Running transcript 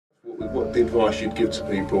what the advice you'd give to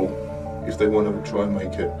people if they want to try and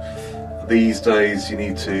make it? These days you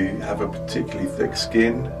need to have a particularly thick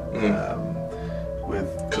skin.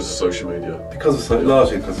 Because of social media?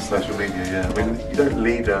 Largely because of social media, yeah. I mean, you don't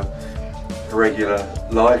lead a regular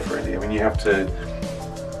life, really. I mean, you have to,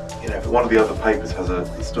 if one of the other papers has a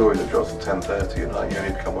story that drops at 10:30 at night, you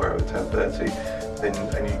only become aware of it at 10:30, and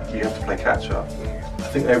you have to play catch up. I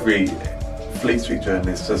think every Fleet Street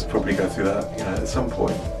journalist does probably go through that. At some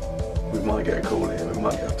point we might get a call here, we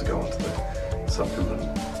might have to go onto the supplement,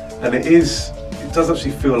 and it does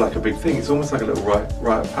actually feel like a big thing. It's almost like a little rite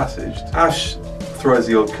of passage. Ash throws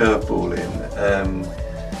the odd curveball in,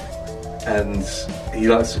 and he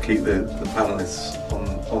likes to keep the panellists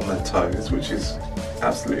on their toes, which is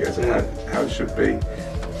absolutely how it should be. I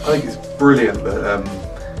think it's brilliant that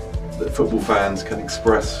football fans can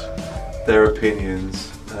express their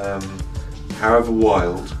opinions, however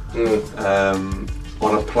wild,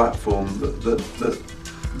 on a platform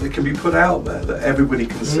that can be put out there, that everybody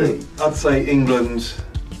can see. I'd say England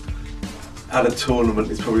at a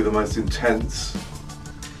tournament is probably the most intense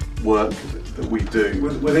work that we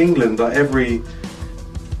do. With England, like every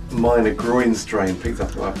minor groin strain picked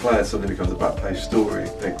up by a player suddenly becomes a back-page story.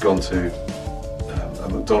 They've gone to a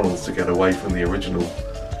McDonald's to get away from the original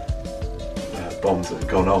bombs that had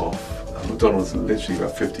gone off. McDonald's literally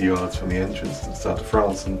about 50 yards from the entrance to the Stade de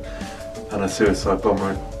France, and a suicide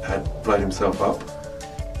bomber had blown himself up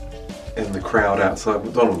in the crowd outside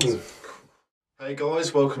McDonald's. Hey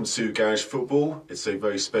guys, welcome to Garage Football. It's a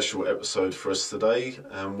very special episode for us today.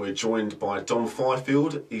 We're joined by Dom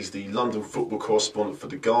Fifield. He's the London football correspondent for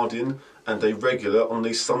The Guardian and a regular on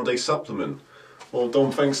the Sunday supplement. Well, Dom,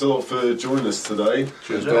 thanks a lot for joining us today.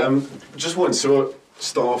 Cheers, Dom. Just wanted to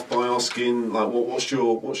start off by asking, like, what's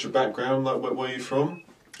your background? Like, where are you from?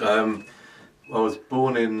 I was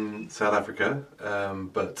born in South Africa,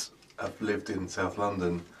 but I've lived in South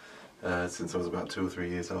London since I was about 2 or 3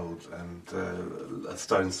 years old, and a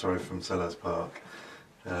stone's throw from Selhurst Park.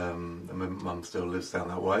 And my mum still lives down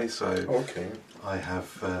that way, so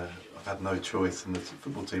I've had no choice in the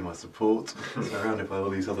football team I support, surrounded by all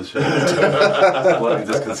these other shirts. Slightly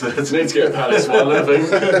disconcerting. Need to get a Palace one, I think.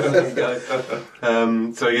 There you go.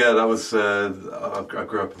 So yeah, that was. I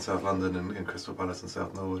grew up in South London in Crystal Palace and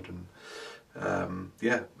South Norwood, and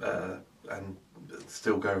and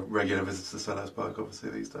still go regular visits to Selhurst Park, obviously,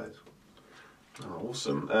 these days. Oh,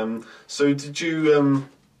 awesome. So did you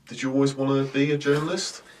always want to be a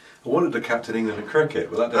journalist? I wanted to captain England in cricket,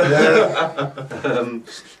 but that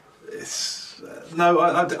didn't. No,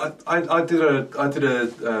 I did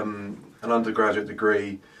an undergraduate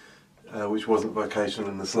degree, which wasn't vocational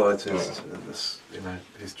in the slightest.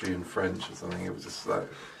 History and French or something. It was just like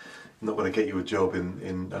not going to get you a job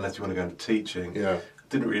in unless you want to go into teaching. Yeah.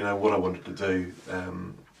 Didn't really know what I wanted to do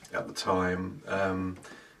at the time,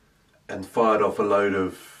 and fired off a load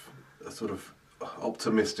of sort of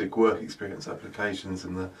optimistic work experience applications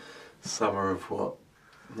in the summer of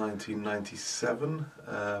 1997.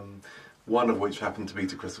 One of which happened to be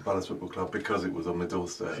to Crystal Palace Football Club because it was on my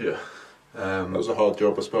doorstep. Yeah. That was a hard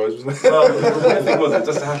job, I suppose, wasn't it? Well, the weird thing was, it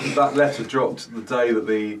just happened that letter dropped the day that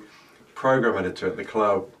the programme editor at the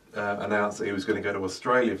club announced that he was going to go to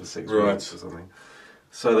Australia for 6 weeks or something.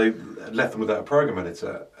 So they left them without a programme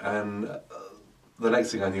editor, and the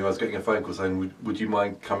next thing I knew, I was getting a phone call saying, would you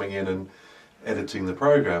mind coming in and editing the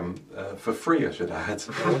programme for free, I should add,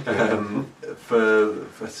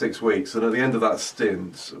 for 6 weeks. And at the end of that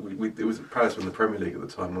stint, it was Palace in the Premier League at the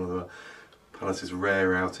time, one of the Palace's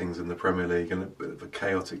rare outings in the Premier League, and a bit of a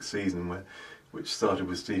chaotic season which started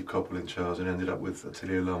with Steve Coppell in charge and ended up with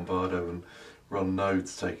Attilio Lombardo and Ron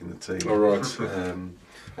Nodes taking the team. All right.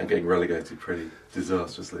 And getting relegated pretty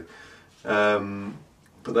disastrously.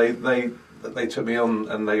 But they took me on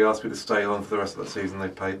and they asked me to stay on for the rest of that season. They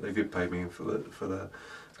did pay me for the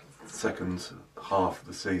second half of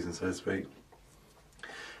the season, so to speak.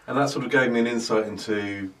 And that sort of gave me an insight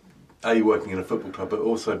into A, working in a football club, but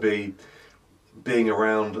also B, being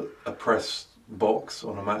around a press box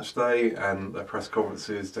on a match day and press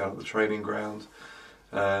conferences down at the training ground,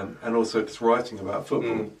 and also just writing about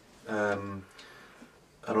football.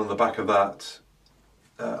 And on the back of that,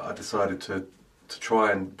 I decided to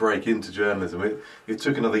try and break into journalism. It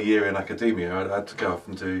took another year in academia. I had to go off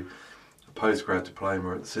and do a postgrad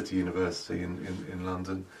diploma at City University in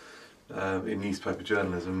London in newspaper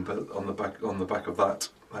journalism. But on the back of that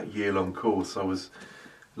year-long course, I was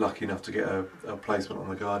lucky enough to get a placement on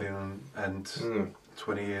The Guardian, and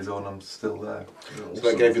 20 years on, I'm still there. So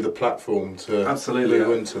that gave you the platform to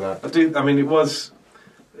move into that. It was.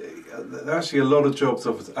 There are actually a lot of jobs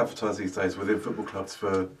advertised these days within football clubs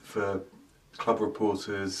for club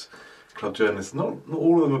reporters, club journalists. Not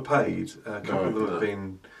all of them are paid. A couple of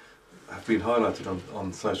them have been highlighted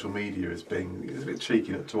on social media as being, it's a bit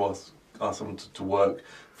cheeky to ask someone to work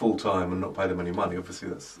full time and not pay them any money. Obviously,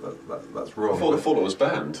 that's wrong. I thought it was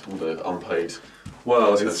banned, all the unpaid.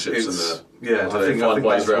 Well, I think that's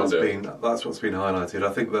what's been highlighted.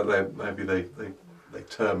 I think that they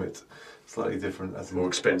term it slightly different, as in more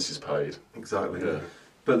expenses paid. Exactly. Yeah.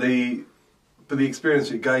 But the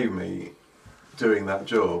experience it gave me doing that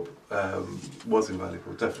job was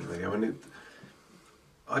invaluable. Definitely. I mean,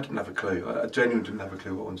 I didn't have a clue. I genuinely didn't have a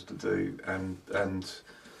clue what I wanted to do, and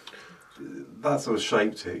that sort of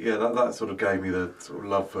shaped it. Yeah, that sort of gave me the sort of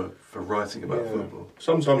love for writing about football.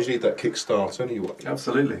 Sometimes you need that kickstart anyway.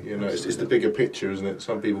 Absolutely. You know, it's the bigger picture, isn't it?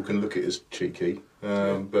 Some people can look at it as cheeky,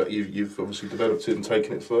 but you've obviously developed it and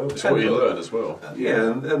taken it further. It's what you learn as well.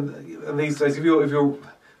 And these days, if you're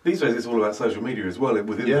these days, it's all about social media as well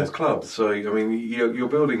within those clubs. So I mean, you're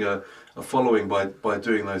building a following by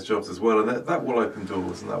doing those jobs as well, and that will open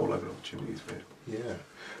doors and that will open opportunities for you. Yeah,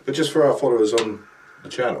 but just for our followers on the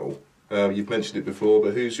channel, you've mentioned it before,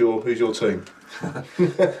 but who's your team?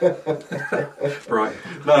 Right.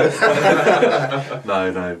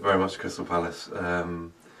 No, very much Crystal Palace.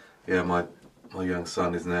 My young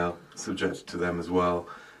son is now subjected to them as well.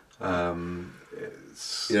 I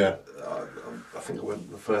think I went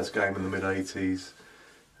the first game in the mid-80s.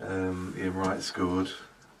 Ian Wright scored.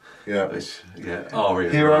 Yeah.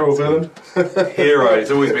 Hero or villain? Hero.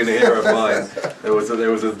 It's always been a hero of mine. There was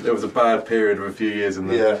a bad period of a few years in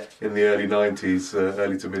the early 90s,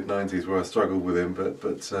 early to mid 90s, where I struggled with him.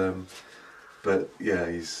 But yeah,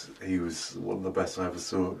 he was one of the best I ever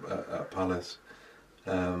saw at Palace.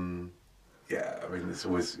 I mean, it's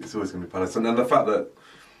always going to be Palace, and the fact that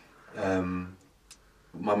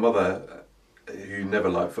my mother, who never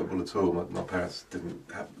liked football at all, my parents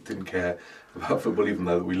didn't care about football, even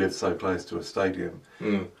though we lived so close to a stadium.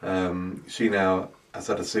 She now has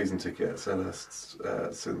had a season ticket at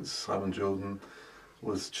Selhurst since Simon Jordan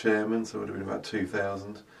was chairman, so it would have been about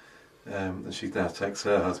 2000. And she now takes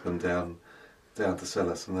her husband down to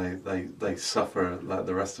Selhurst, and they suffer like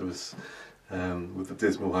the rest of us with the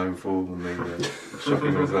dismal home form and the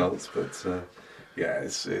shocking results. But yeah,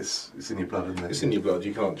 it's in your blood, isn't it? It's in your blood.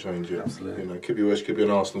 You can't change it. Absolutely. You know, could be worse. Could be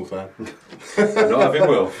an Arsenal fan. Not having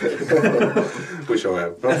will. Which I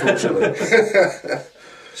am, unfortunately.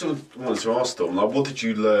 So I wanted to ask Dom, what did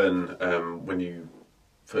you learn when you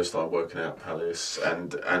first started working out at Palace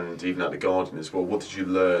and even at the Guardian as well? What did you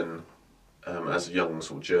learn as a young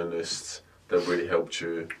sort of journalist that really helped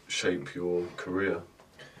you shape your career?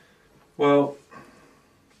 Well,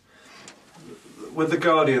 with the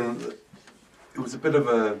Guardian, it was a bit of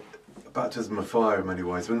a baptism of fire in many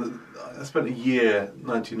ways. I spent a year,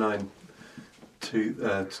 99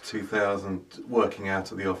 to 2000, working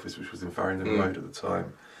out of the office, which was in Farringdon Road at the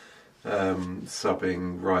time,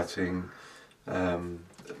 subbing, writing,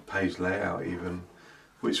 page layout even,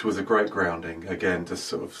 which was a great grounding, again, to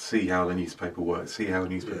sort of see how the newspaper works, see how a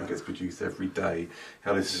newspaper gets produced every day,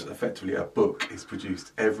 how this effectively a book is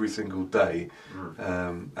produced every single day,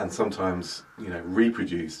 and sometimes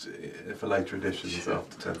reproduced for later editions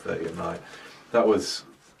after 10:30 at night. That was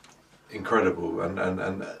incredible, and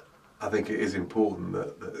I think it is important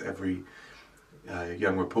that every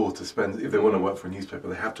young reporter spends, if they want to work for a newspaper,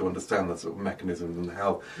 they have to understand the sort of mechanisms and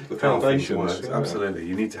how the foundations works. Yeah. Absolutely,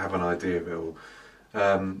 you need to have an idea of it all.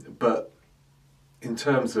 But in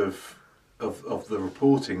terms of the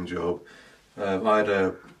reporting job, I had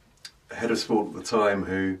a head of sport at the time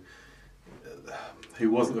who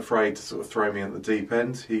wasn't afraid to sort of throw me at the deep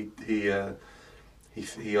end. He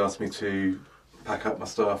asked me to pack up my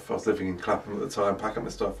stuff. I was living in Clapham at the time. Pack up my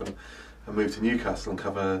stuff and move to Newcastle and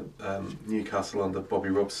cover Newcastle under Bobby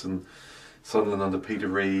Robson, Sunderland under Peter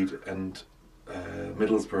Reid, and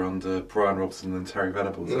Middlesbrough under Brian Robson and Terry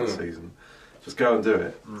Venables that season. Just go and do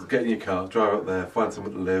it. Get in your car, drive up there, find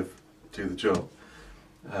somewhere to live, do the job.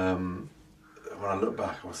 When I look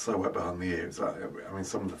back, I was so wet behind the ears.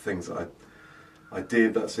 Some of the things that I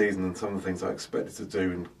did that season and some of the things I expected to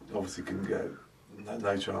do, and obviously couldn't get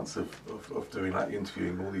no chance of doing, like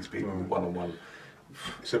interviewing all these people one-on-one.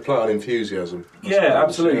 It's a plant of enthusiasm. Yeah,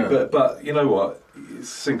 absolutely. Yeah. But you know what? It's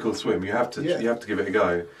sink or swim. You have to give it a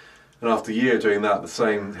go. And after a year doing that, the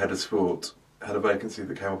same head of sport had a vacancy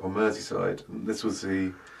that came up on Merseyside. And this was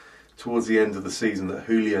towards the end of the season that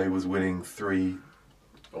Julio was winning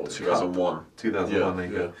 2001.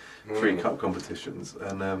 3 cup competitions,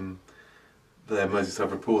 and their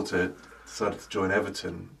Merseyside reporter decided to join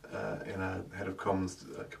Everton in a head of comms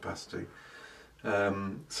capacity.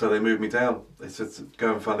 So they moved me down. They said,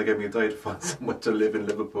 go and find. They gave me a day to find somewhere to live in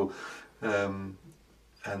Liverpool. And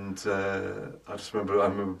I just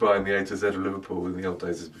remember buying the A to Z of Liverpool in the old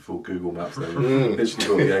days, before Google Maps. They literally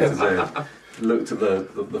bought the A to Z. Looked at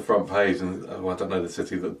the front page and I don't know the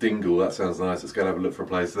city, but Dingle, that sounds nice. Let's go and have a look for a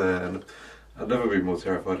place there. And I've never been more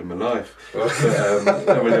terrified in my life. But,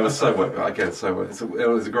 I mean, it was so much. Again, it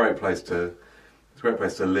was a great place to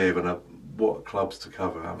live, and what clubs to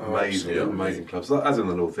cover. Amazing clubs, as in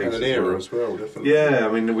the North East. And an era as well, definitely. Yeah,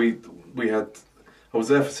 I mean, we had. I was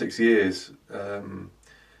there for 6 years. And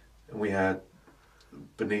we had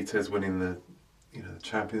Benitez winning the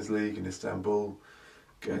Champions League in Istanbul,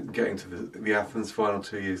 getting to the Athens final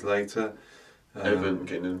 2 years later. Everton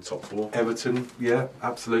getting in the top four. Everton, yeah,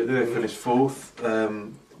 absolutely. They finished fourth.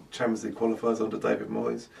 Champions League qualifiers under David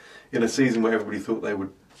Moyes in a season where everybody thought they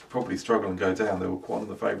would probably struggle and go down. They were one of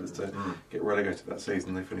the favourites to get relegated that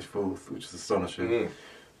season. They finished fourth, which is astonishing.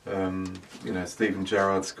 Steven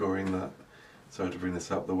Gerrard scoring that. Sorry to bring this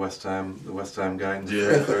up. The West Ham game.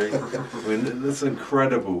 Yeah. 3-3. I mean, there's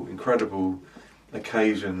incredible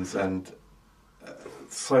occasions, and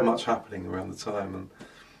so much happening around the time,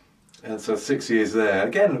 and so 6 years there.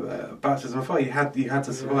 Again, baptism of fire. You had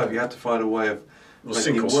to survive. You had to find a way of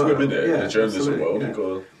making it work. Sink or swim, innit? Yeah, in the journalism world. Yeah.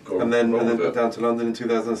 You've got and then down to London in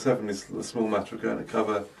 2007. It's a small matter of going to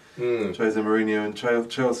cover Jose Mourinho and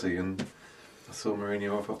Chelsea, and I saw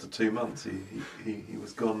Mourinho off after 2 months. He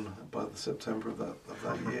was gone by the September of that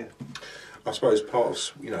year. I suppose part of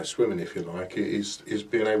swimming, if you like, is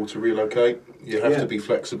being able to relocate. You have to be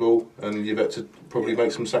flexible, and you've had to probably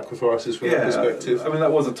make some sacrifices from that perspective. I mean,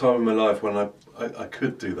 that was a time in my life when I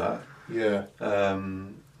could do that. Yeah.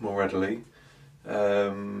 More readily.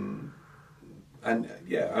 And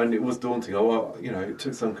it was daunting. It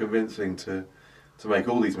took some convincing to make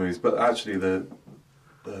all these moves, but actually the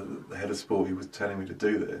head of sport who was telling me to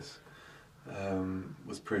do this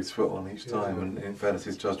was proved spot on each time, and in fairness,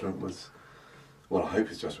 his judgment was. Well, I hope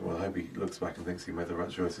his judgment. I hope he looks back and thinks he made the right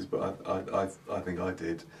choices, but I think I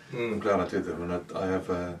did. I'm glad I did them, and I have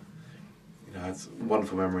had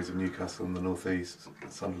wonderful memories of Newcastle and the North East,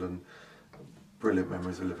 Sunderland, brilliant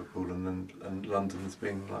memories of Liverpool, and London's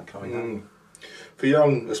been like coming home. For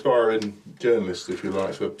young aspiring journalists, if you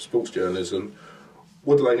like, for sports journalism,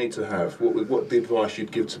 what do they need to have? What the advice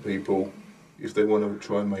you'd give to people if they want to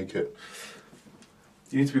try and make it?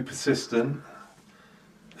 You need to be persistent.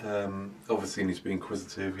 Obviously, you need to be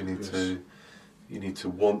inquisitive. You need to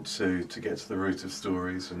want to get to the root of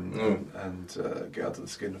stories and get under the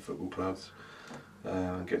skin of football clubs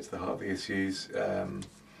and get to the heart of the issues.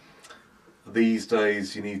 These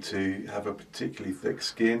days, you need to have a particularly thick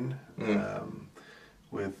skin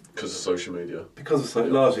because of social media.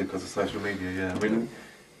 Largely because of social media. Yeah, I mean,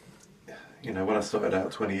 when I started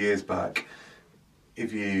out 20 years back,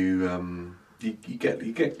 if you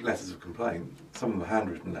get letters of complaint. Some of them are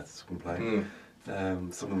handwritten letters of complaint.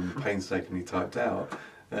 Some of them painstakingly typed out.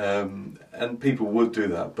 And people would do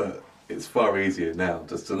that, but it's far easier now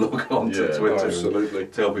just to log on to Twitter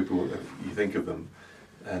and tell people what you think of them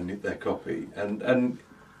and their copy. And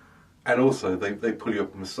also they pull you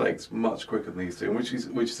up on mistakes much quicker than these do, which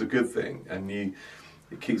is a good thing. And it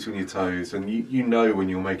keeps you on your toes, and you know when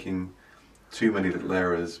you're making too many little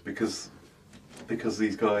errors because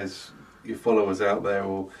these guys, your followers out there,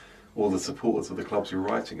 or the supporters of the clubs you're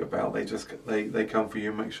writing about, they come for you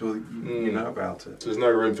and make sure that you know about it. So there's no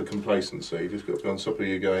room for complacency. You've just got to be on top of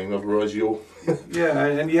your game, otherwise you'll. Yeah,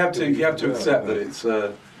 and you have to accept that it's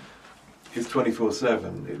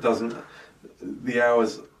 24/7. It doesn't. The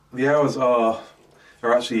hours are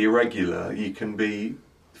actually irregular. You can be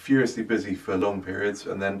furiously busy for long periods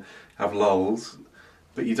and then have lulls,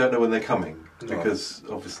 but you don't know when they're coming. Because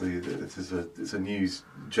obviously it's a news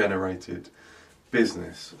generated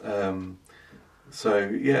business, so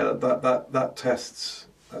yeah, that tests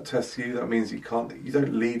you. That means you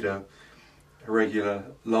don't lead a regular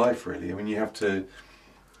life really. I mean, you have to.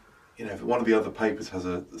 If one of the other papers has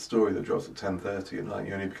a story that drops at 10:30 at night,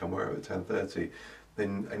 you only become aware of it at 10:30.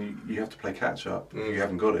 And you have to play catch up. If you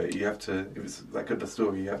haven't got it, you have to. If it's that good a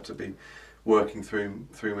story, you have to be working through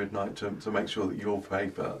midnight to make sure that your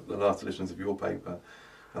paper, the last editions of your paper,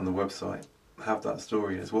 and the website have that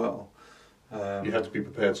story as well. You have to be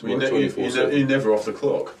prepared to work 24/7. You're never off the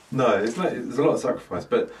clock. No, there's a lot of sacrifice,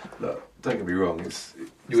 but look, don't get me wrong.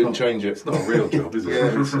 You wouldn't change it. It's not a real job, is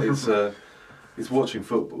it? It's watching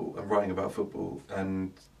football and writing about football,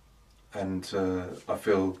 and I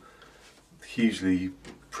feel hugely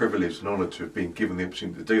privileged and honoured to have been given the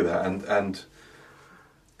opportunity to do that,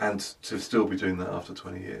 and to still be doing that after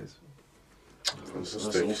 20 years. That's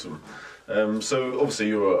awesome. So obviously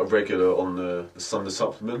you're a regular on the Sunday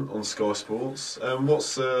Supplement on Sky Sports.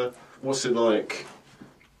 What's it like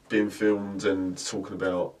being filmed and talking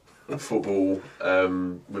about football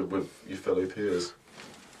with your fellow peers?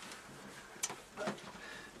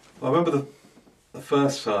 Well, I remember the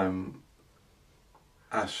first time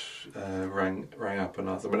Ash rang up and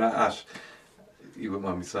asked. I mean, Ash, you wouldn't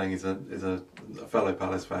mind me saying, is a fellow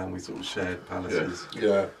Palace fan. We sort of shared Palace's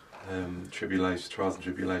trials and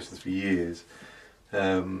tribulations for years.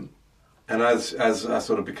 And as I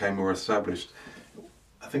sort of became more established,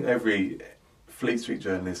 I think every Fleet Street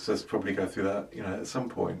journalist does probably go through that. You know, at some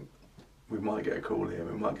point we might get a call here.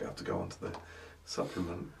 We might have to go onto the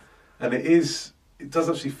supplement, and it does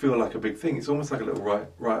actually feel like a big thing. It's almost like a little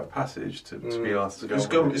rite of passage to be asked to go.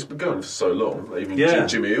 It's been going for so long. Even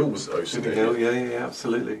Jimmy Hill was hosting it. Hill, yeah,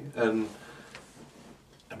 absolutely. And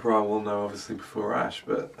Brian will know obviously before Ash,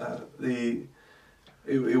 but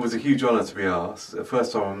it was a huge honour to be asked. The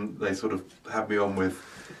first time they sort of had me on with,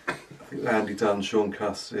 I think, Andy Dunn, Sean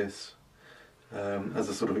Custis, as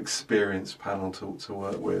a sort of experienced panel to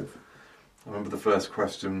work with. I remember the first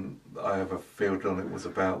question that I ever fielded on it was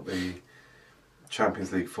about the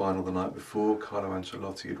Champions League final the night before. Carlo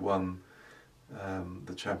Ancelotti had won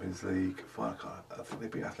the Champions League final. I think they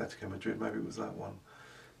beat Atletico Madrid, maybe it was that one.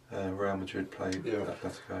 Real Madrid played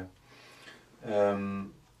Atletico.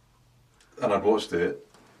 And I'd watched it,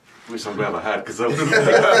 which I'm glad I had, because I would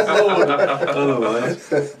have been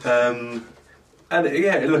otherwise. And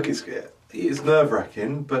look, it's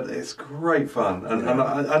nerve-wracking, but it's great fun. And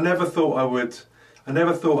I never thought I would,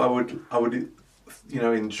 you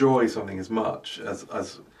know, enjoy something as much as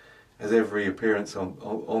every appearance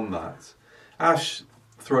on that. Ash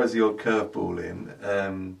throws the odd curveball in,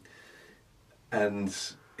 and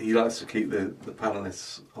he likes to keep the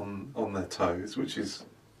panellists on their toes, which is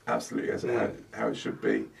absolutely how it should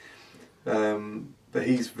be. But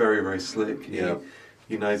he's very, very slick. He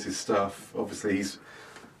knows his stuff. Obviously,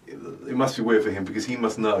 it must be weird for him because he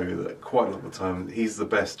must know that quite a lot of the time he's the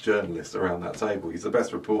best journalist around that table. He's the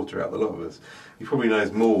best reporter out of the lot of us. He probably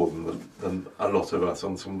knows more than a lot of us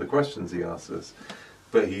on some of the questions he asks us.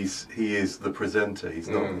 But he is the presenter. He's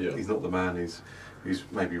not the man who's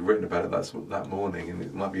maybe written about it that morning, and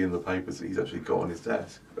it might be in the papers that he's actually got on his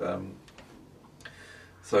desk.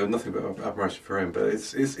 So nothing but admiration for him. But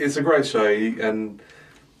it's a great show, and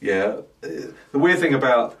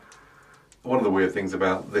one of the weird things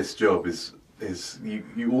about this job is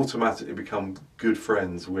you automatically become good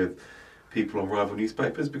friends with people on rival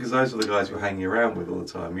newspapers, because those are the guys you're hanging around with all the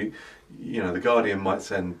time. You know, the Guardian might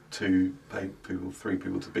send 3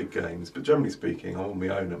 people to big games, but generally speaking, I'm on my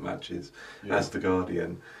own at matches as the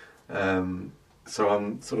Guardian. So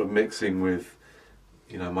I'm sort of mixing with,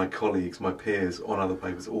 you know, my colleagues, my peers on other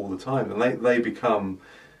papers all the time, and they become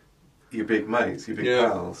your big mates, your big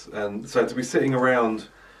pals. And so to be sitting around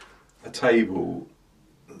a table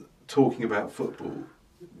talking about football,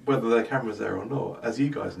 whether their camera's there or not, as you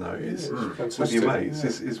guys know, is with your mates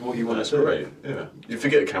is what you want to do. That's great. Yeah, you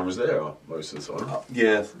forget the camera's there most of the time. I'll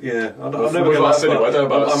never go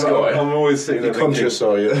that far. I'm always sitting there conscious,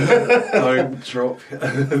 thinking, don't drop,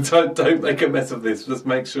 don't make a mess of this. Just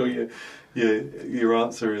make sure your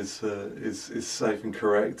answer is safe and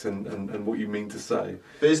correct, and what you mean to say.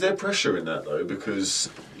 But is there pressure in that though? Because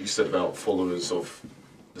you said about followers of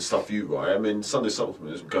the stuff you write. I mean, Sunday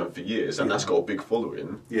Supplement has been going for years, and that's got a big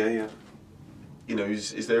following. Yeah. You know,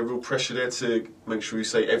 is there a real pressure there to make sure you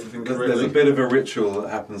say everything correctly? There's a bit of a ritual that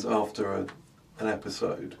happens after an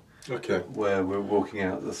episode. Okay. Where we're walking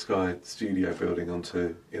out the Sky studio building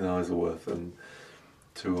in Isleworth and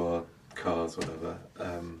to our cars, whatever.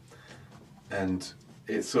 And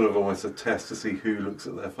it's sort of almost a test to see who looks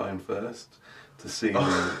at their phone first, to see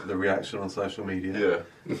the reaction on social media.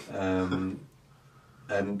 Yeah.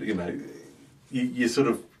 And you know, you're sort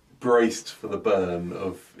of braced for the burn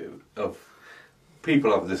of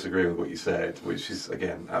people either disagreeing with what you said, which is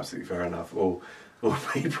again absolutely fair enough, or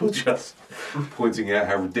people just pointing out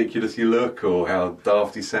how ridiculous you look or how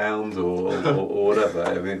daft you sound or whatever.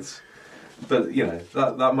 I mean, but you know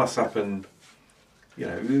that must happen. You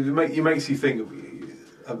know, it makes you think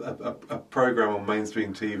a program on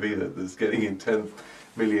mainstream TV that's getting in 10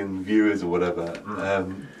 million viewers or whatever.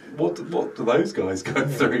 What do those guys go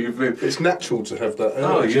through? It's natural to have that.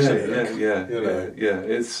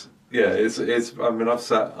 It's. I mean, I've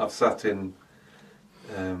sat in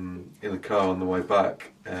the car on the way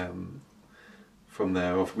back from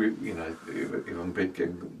there. If I'm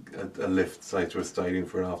getting a lift, say, to a stadium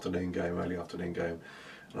for an early afternoon game,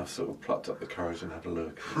 and I've sort of plucked up the courage and had a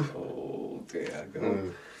look. Oh dear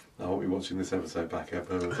God, I won't be watching this episode back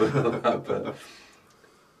ever.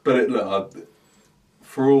 But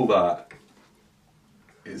for all that,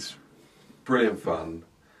 it's brilliant fun.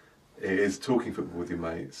 It is talking football with your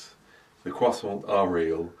mates. The croissants are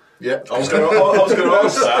real. Yeah, I was going to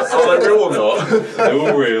ask that. Are they real or not? They're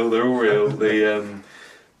all real. They're all real. The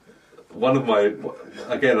one of my,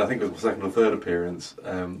 again, I think it was my second or third appearance.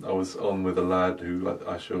 I was on with a lad who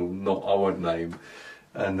I won't name,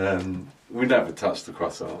 and we never touched the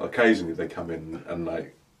croissant. Occasionally they come in and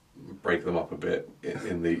like break them up a bit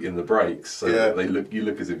in the breaks, so that you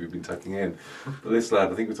look as if you've been tucking in. But this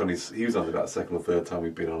lad, I think he was on about the second or third time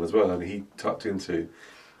we'd been on as well, and he tucked into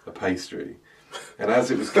a pastry. And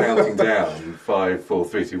as it was counting down, 5, 4,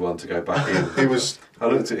 3, 2, 1 to go back in, I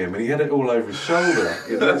looked at him and he had it all over his shoulder.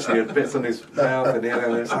 He literally had bits on his mouth and it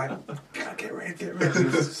was like, get rid. He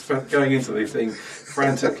was going into the thing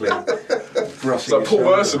frantically, brushing it's like Paul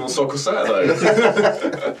Merson on Soccer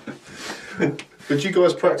Saturday. But you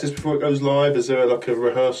guys practice before it goes live? Is there like a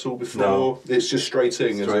rehearsal before? No. It's just straight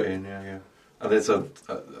in, straight in, yeah. And there's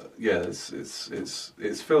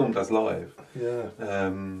it's filmed as live. Yeah.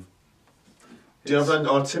 Do you have an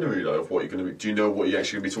itinerary though of what you're going to be? Do you know what you're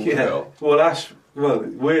actually going to be talking about? Well,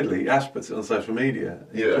 weirdly, Ash puts it on social media.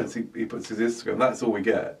 He puts his Instagram. That's all we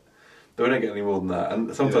get. We don't get any more than that.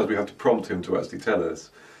 And sometimes we have to prompt him to actually tell us,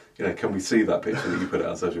 can we see that picture that you put out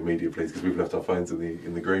on social media, please? Because we've left our phones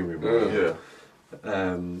in the green room.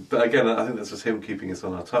 But again, I think that's just him keeping us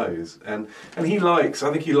on our toes. And I think he likes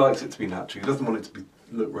it to be natural. He doesn't want it to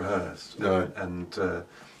look rehearsed and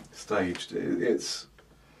staged.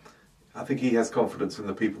 I think he has confidence in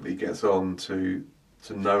the people that he gets on to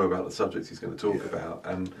know about the subjects he's going to talk about,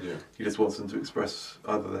 and he just wants them to express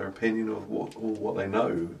either their opinion or what they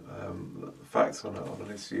know, facts on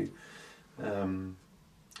an issue,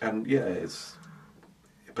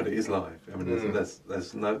 but it is live. I mean,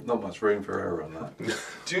 there's not much room for error on that.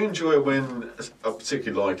 Do you enjoy it when, I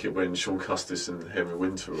particularly like it when Sean Custis and Henry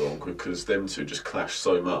Winter are on, because them two just clash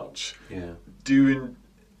so much. Yeah. Do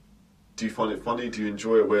you find it funny? Do you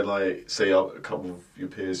enjoy it where, like, say a couple of your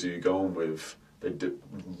peers who you go on with, they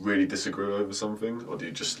really disagree over something, or do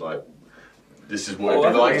you just like, this is what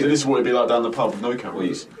it'd be like down the pub with no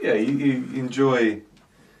cameras? Well, you enjoy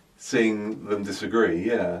seeing them disagree.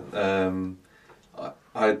 Yeah,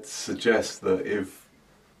 I'd suggest that if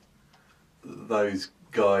those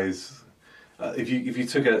guys, if you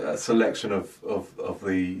took a selection of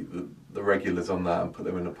the regulars on that and put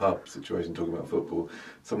them in a pub situation talking about football,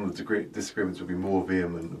 some of the disagreements would be more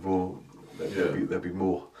vehement, they'd be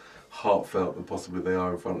more heartfelt than possibly they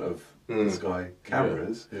are in front of the Sky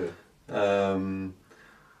cameras. And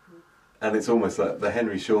it's almost like the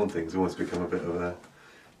Henry Sean thing's almost become a bit of a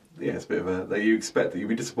that you expect that you'd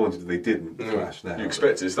be disappointed if they didn't clash now. You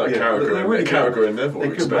expect it. It's that character and Neville. They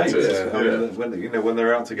could make it. I mean, when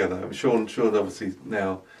they're out together. I mean, Sean obviously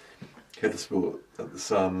now head of sport at the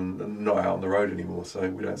Sun and not out on the road anymore, so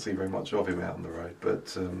we don't see very much of him out on the road.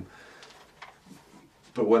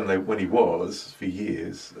 But when he was for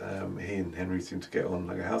years, he and Henry seemed to get on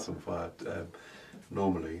like a house on fire.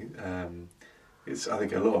 Normally, I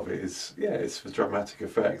think a lot of it is it's for dramatic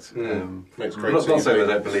effect. Makes I'm not saying they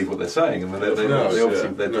don't believe what they're saying. I mean,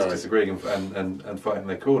 they're just disagreeing and fighting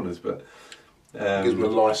their corners, but gives them a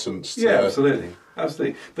license. Absolutely. But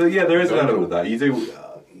there is an element of that. You do.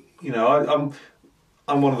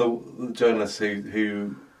 I'm one of the journalists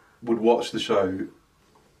who would watch the show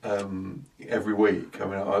every week. I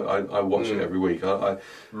mean, I watch it every week. I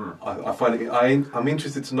find it. I'm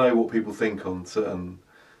interested to know what people think on certain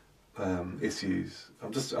issues.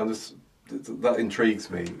 I'm just that intrigues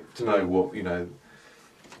me to know what the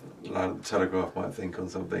Telegraph might think on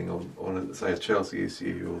something on say a Chelsea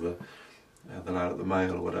issue or the lad at the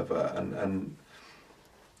Mail or whatever, and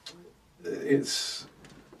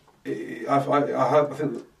I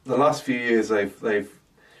think the last few years they've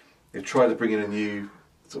tried to bring in a new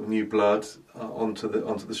blood onto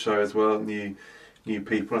the show as well, new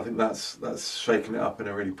people. I think that's shaken it up in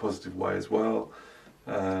a really positive way as well.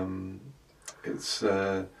 It's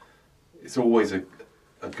always a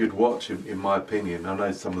good watch in my opinion. I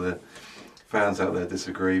know some of the fans out there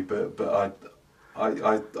disagree, but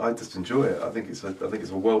I just enjoy it. I think it's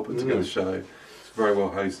a well put together show. It's very well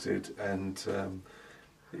hosted, and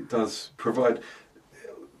it does provide.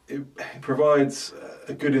 It provides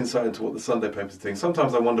a good insight into what the Sunday papers are doing.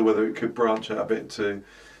 Sometimes I wonder whether it could branch out a bit to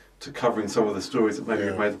covering some of the stories that maybe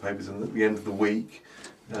have made the papers at the end of the week.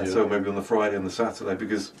 So maybe on the Friday and the Saturday,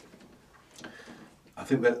 because I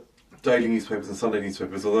think that daily newspapers and Sunday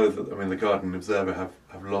newspapers, although the Guardian and Observer have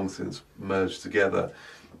long since merged together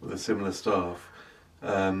with a similar staff,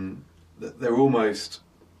 they're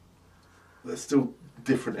still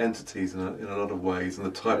different entities in a lot of ways, and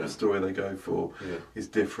the type of story they go for is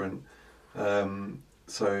different.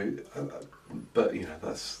 So but you know,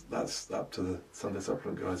 that's up to the Sunday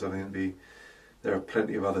Supplement guys. I think there are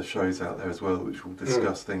plenty of other shows out there as well which will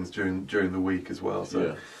discuss things during the week as well. So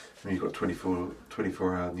I mean, you've got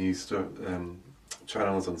 24-hour news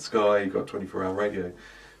channels on Sky. You've got 24-hour radio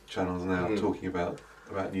channels now talking about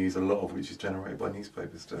news, a lot of which is generated by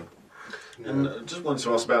newspapers still. And I just wanted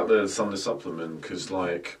to ask about the Sunday Supplement, because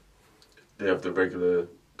like they have the regular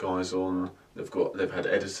guys on. They've had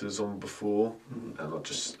editors on before, and not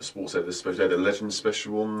just sports editors. They had a Legend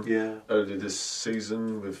special on earlier this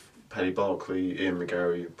season with Paddy Barclay, Ian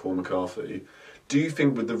McGarry, Paul McCarthy. Do you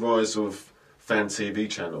think with the rise of fan TV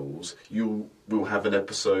channels, you will have an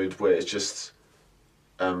episode where it's just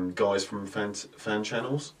guys from fan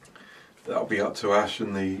channels? That'll be up to Ash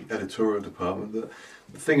and the editorial department. The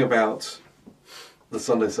thing about the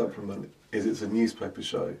Sunday Supplement is it's a newspaper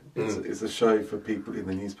show. It's a show for people in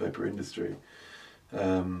the newspaper industry.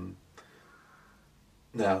 Now,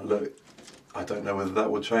 look, I don't know whether that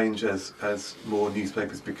will change as more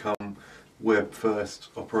newspapers become web-first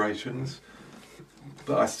operations,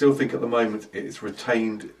 but I still think at the moment it's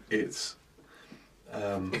retained its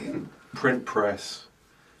print press.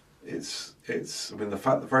 I mean, the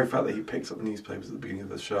very fact that he picks up the newspapers at the beginning of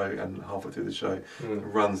the show and halfway through the show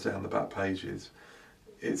and runs down the back pages.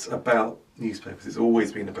 It's about newspapers. It's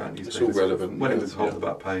always been about newspapers. It's all relevant. When it was on the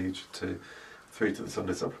back page through to the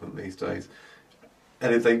Sunday Supplement these days.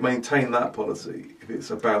 And if they maintain that policy, if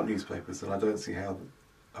it's about newspapers, then I don't see how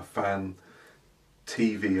a fan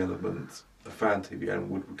TV element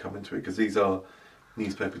would come into it, because these are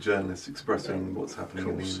newspaper journalists expressing what's happening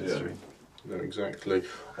in the industry. No, exactly.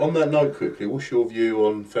 On that note, quickly, what's your view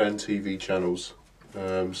on fan TV channels?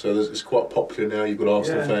 It's quite popular now. You've got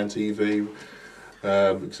Arsenal fan TV,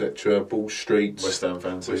 etc. Ball Street, West Ham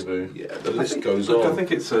fan TV. The list goes on. I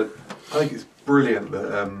think it's brilliant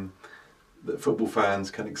that football fans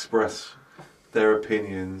can express their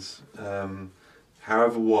opinions,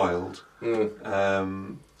 however wild,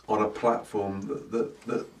 on a platform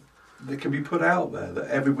that can be put out there, that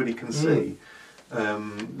everybody can see.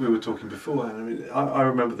 We were talking before, and I mean, I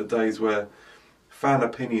remember the days where fan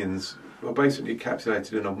opinions were basically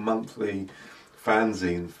encapsulated in a monthly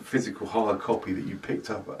fanzine, physical hard copy that you picked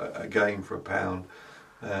up at a game for £1,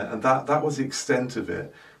 and that was the extent of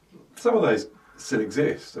it. Some of those still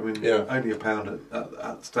exist. I mean, only £1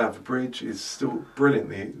 at Stamford Bridge is still brilliant.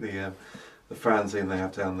 The fanzine they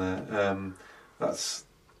have down there.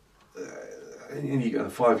 And you got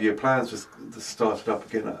the 5-year plans just started up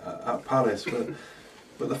again at Palace,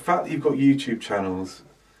 but the fact that you've got YouTube channels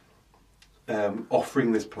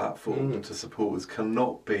offering this platform to supporters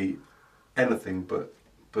cannot be anything but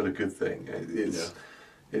a good thing.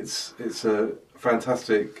 It's a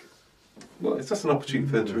fantastic. Well, it's just an opportunity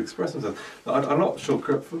for them to express themselves. I'm not sure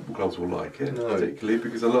football clubs will like it particularly,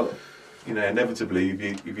 because a lot, inevitably,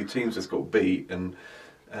 if your team's just got beat and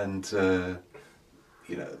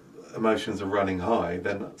emotions are running high,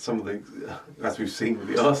 then some of the, as we've seen with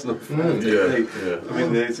the Arsenal fans, I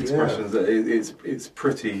mean, there's expressions that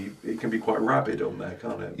it can be quite rabid on there,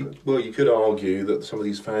 can't it? Well, you could argue that some of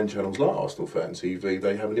these fan channels, like Arsenal Fan TV,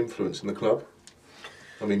 they have an influence in the club.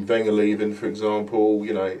 I mean, Wenger leaving, for example,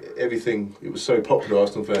 everything, it was so popular,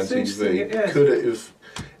 Arsenal Fan TV, could it have,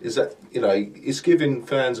 it's giving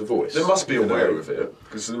fans a voice. They must be aware of it.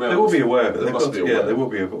 Because they will be aware of it. They must be aware. Yeah, they will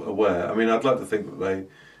be aware. I mean, I'd like to think that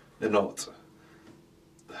they're not.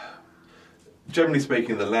 Generally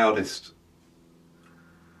speaking, the loudest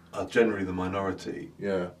are generally the minority.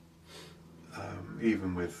 Yeah.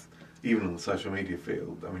 Even on the social media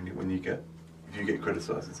field, I mean, if you get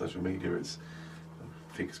criticised on social media, it's,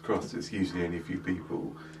 fingers crossed, it's usually only a few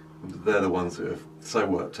people. They're the ones that are so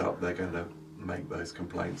worked up, they're going to make those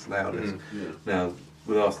complaints loudest. Now,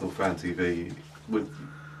 with Arsenal Fan TV, with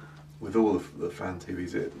all of the fan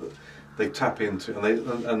TVs, they tap into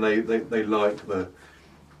and they like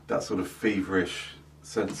that sort of feverish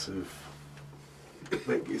sense of,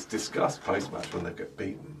 it's discussed post match when they get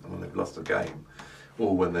beaten and when they've lost a game,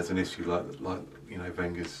 or when there's an issue like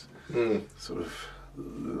Wenger's sort of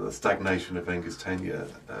the stagnation of Wenger's tenure.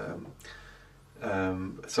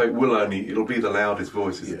 So it'll be the loudest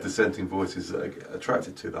voices, the dissenting voices that are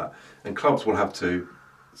attracted to that, and clubs will have to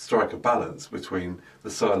strike a balance between the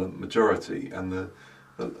silent majority and the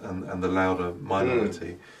louder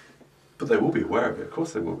minority. But they will be aware of it, of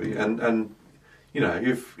course they will be. And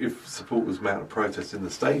if supporters mount a protest in the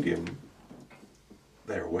stadium,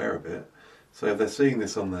 they're aware of it. So if they're seeing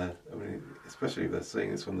this especially if they're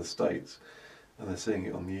seeing this from the States and they're seeing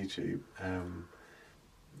it on YouTube,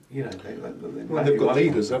 they've got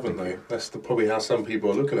leaders, haven't they? That's probably how some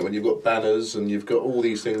people are looking at it. When you've got banners and you've got all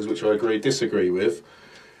these things which I disagree with,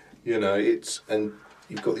 You know, and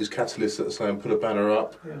you've got these catalysts that are saying put a banner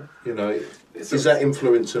up. Yeah. You know, is that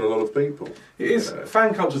influencing a lot of people? It is.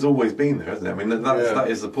 Fan culture's always been there, hasn't it? I mean, that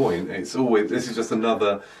is the point. It's always, this is just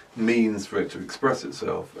another means for it to express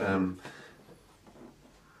itself,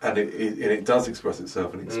 and it does express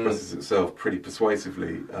itself, and it expresses itself pretty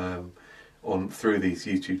persuasively through these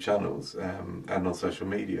YouTube channels and on social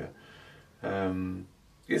media.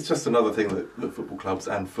 It's just another thing that football clubs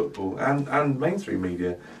and football and mainstream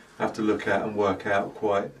media have to look at and work out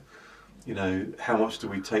quite, you know, how much do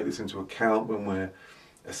we take this into account when we're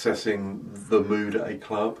assessing the mood at a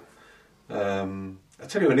club. I'll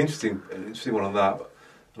tell you an interesting one on that,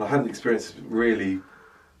 and I hadn't experienced it really,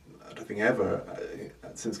 I don't think ever,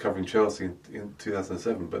 since covering Chelsea in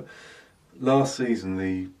 2007, but last season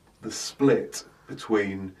the split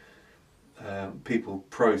between people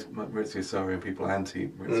pro Maurizio Sarri and people anti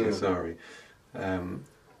Maurizio Sarri, and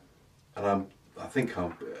I think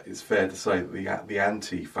it's fair to say that the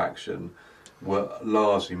anti faction were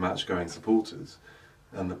largely match-going supporters,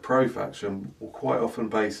 and the pro faction were quite often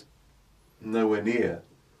based nowhere near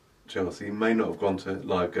Chelsea. May not have gone to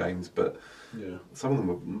live games, but some of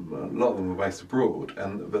them a lot of them were based abroad,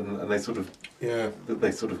 and they sort of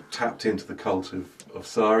tapped into the cult of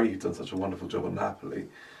Sarri, who'd done such a wonderful job at Napoli,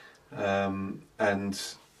 but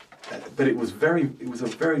it was a very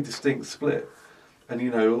distinct split. And you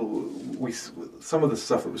know, some of the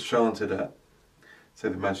stuff that was chanted at, say,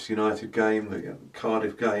 the Manchester United game, the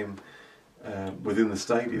Cardiff game, within the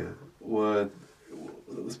stadium, it was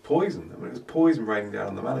poison. I mean, it was poison raining down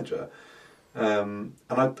on the manager, and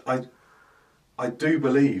I do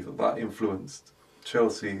believe that influenced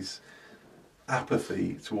Chelsea's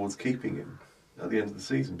apathy towards keeping him at the end of the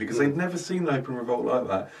season, because they'd never seen an open revolt like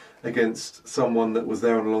that against someone that was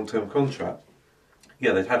there on a long-term contract.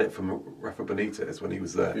 Yeah, they'd had it from Rafa Benitez when he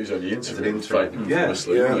was there. He was only interim. He was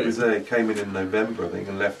there. He came in November, I think,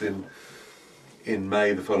 and left in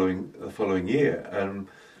May the following year.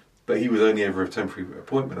 But he was only ever a temporary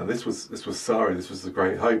appointment, and this was Sarri. This was the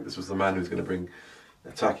great hope. This was the man who was going to bring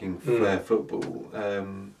attacking flair football.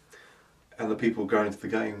 And the people going to the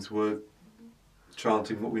games were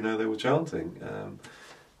chanting what we know they were chanting.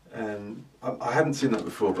 And I hadn't seen that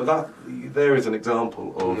before, but there is an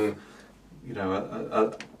example of you know,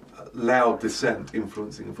 a loud dissent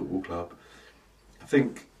influencing a football club. I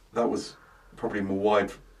think that was probably more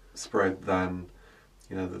widespread than,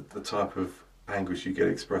 you know, the type of anguish you get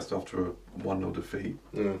expressed after a 1-0 defeat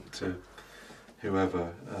to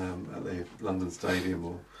whoever at the London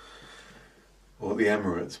Stadium or the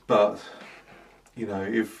Emirates. But, you know,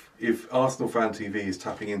 if Arsenal Fan TV is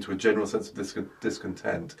tapping into a general sense of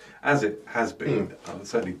discontent, as it has been,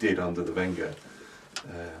 certainly did under the Wenger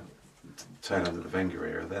tail under the Wenger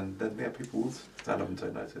era, then people will stand up and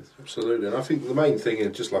take notice. Absolutely, and I think the main thing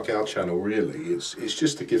is, just like our channel, really, it's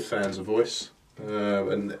just to give fans a voice,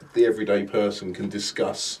 and the everyday person can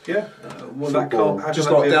discuss. Football, just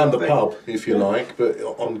like down the pub, if you like, but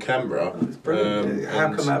on camera. It's brilliant.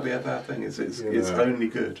 How can that be a bad thing? It's only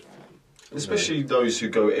good. Especially those who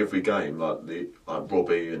go every game, like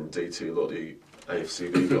Robbie and DT, a lot of the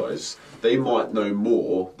AFCB guys, they might know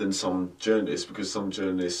more than some journalists, because some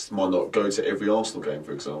journalists might not go to every Arsenal game,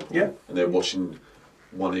 for example. Yeah. And they're watching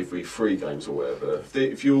one every 3 games or whatever.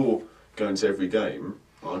 If you're going to every game,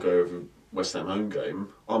 I go every West Ham home game,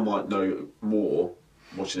 I might know more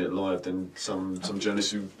watching it live than some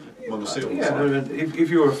journalists who might not see it all the time. If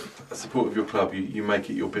you're a supporter of your club, you make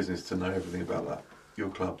it your business to know everything about your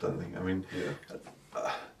club, don't you? I mean,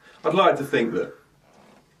 I'd like to think that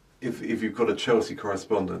if you've got a Chelsea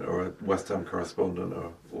correspondent or a West Ham correspondent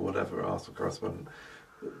or whatever, Arsenal correspondent,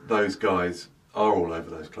 those guys are all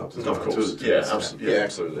over those clubs. Of course,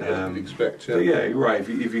 absolutely. You'd expect. But yeah, you're right.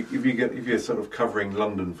 If you're sort of covering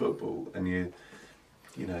London football and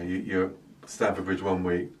you're Stamford Bridge one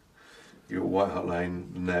week, you're White Hart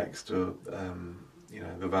Lane the next, or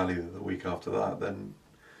the Valley the week after that, then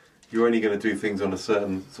you're only going to do things on a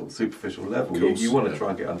certain sort of superficial level. You want to try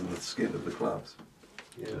and get under the skin of the clubs.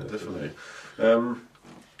 Yeah, definitely.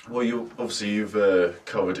 Well, you've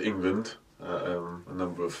covered England at a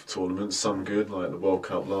number of tournaments. Some good, like the World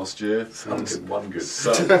Cup last year. Some good, one good. Most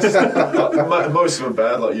of them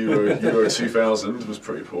bad, like Euro 2000 was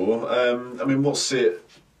pretty poor. I mean, what's it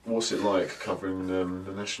like covering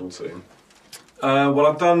the national team? Well,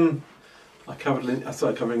 I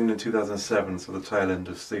started covering it in 2007, so the tail end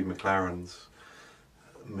of Steve McLaren's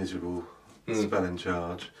miserable spell in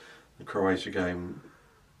charge. The Croatia game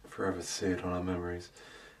forever seared on our memories.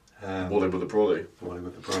 Wally with the brolly.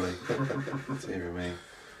 Dear me.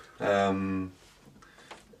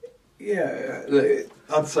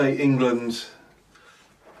 I'd say England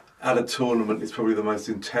at a tournament, it's probably the most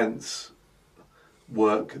intense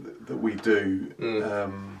work that we do.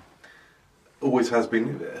 Always has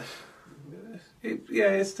been.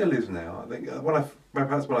 It still is now. I think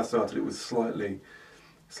perhaps when I started, it was slightly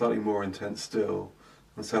more intense still.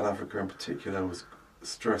 And South Africa in particular was a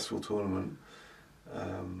stressful tournament.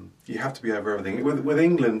 You have to be over everything. With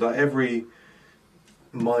England, like every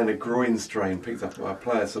minor groin strain picked up by a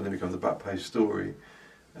player suddenly becomes a back page story,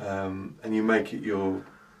 and you make it your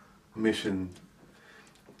mission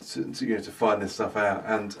to find this stuff out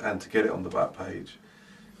and to get it on the back page,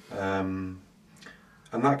 and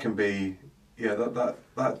that can be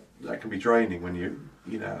that can be draining when you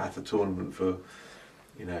at a tournament for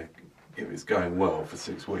if it's going well for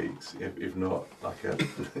 6 weeks, if not like the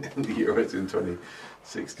Euros in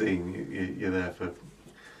 2016, you're there for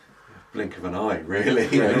blink of an eye, really.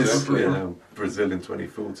 Brazil in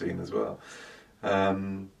 2014 as well,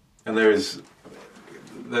 and there's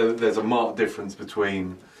a marked difference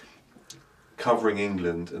between covering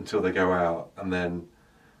England until they go out and then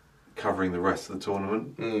covering the rest of the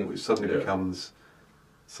tournament, which suddenly becomes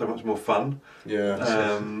so mumuch more fun.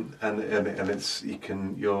 And it's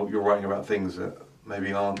you're writing about things that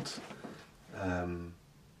maybe aren't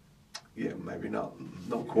maybe not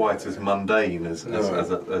quite as mundane as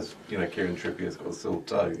Kieran Trippier's got a sore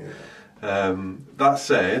toe. That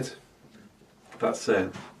said,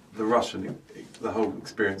 the whole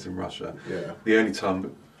experience in Russia, the only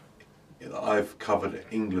time I've covered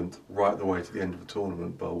England right the way to the end of the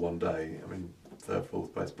tournament by one day, I mean 3rd,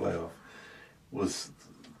 4th place playoff, was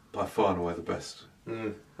by far and away the best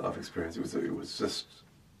that I've experienced. It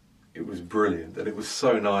was brilliant, and it was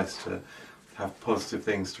so nice to have positive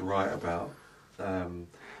things to write about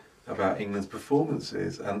England's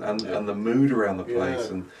performances and the mood around the place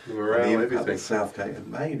and the impact that Southgate had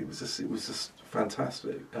made. It was just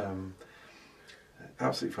fantastic,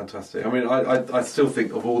 absolutely fantastic. I mean, I still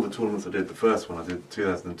think of all the tournaments I did, the first one I did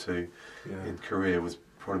 2002 in Korea was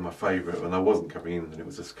probably my favourite, and I wasn't covering England, it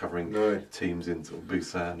was just covering teams in sort of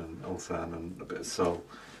Busan and Ulsan and a bit of Seoul.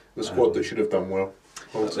 The squad that should have done well.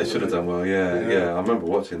 Ultimately. They should have done well, yeah. I remember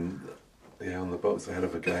watching on the box ahead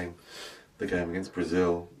of the game against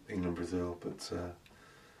Brazil, England-Brazil, but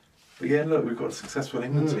yeah, look, we've got a successful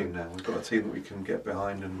England team now. We've got a team that we can get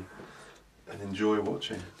behind and enjoy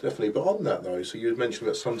watching. Definitely, but on that though, so you had mentioned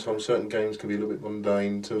that sometimes certain games can be a little bit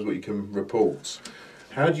mundane in terms of what you can report.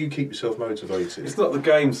 How do you keep yourself motivated? It's not the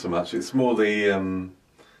game so much. It's more the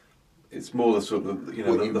sort of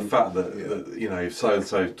the fact that if so and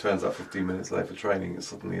so turns up 15 minutes late for training, it's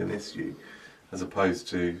suddenly an issue, as opposed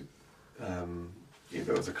to if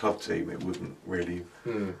it was a club team, it wouldn't really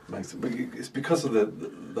make sense. But it's because of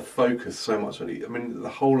the focus so much on it. I mean, the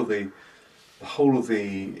whole of the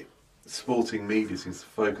sporting media seems to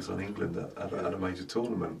focus on England at a major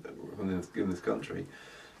tournament in this country.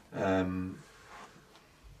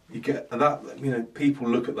 You get that people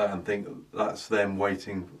look at that and think that's them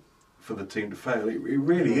waiting for the team to fail. It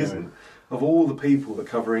really isn't. Of all the people that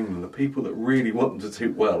cover England, the people that really want them to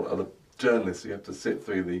do well are the journalists who have to sit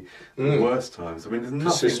through the worst times. I mean, there's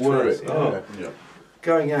nothing worse.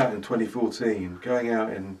 Going out in 2014, going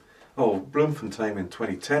out in Bloemfontein in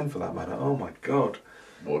 2010 for that matter. Oh my God.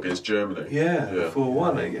 What, against Germany?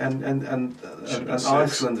 4-1, and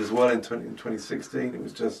Iceland as well in 2016. It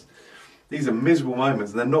was just, these are miserable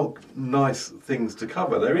moments, and they're not nice things to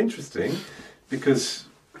cover. They're interesting because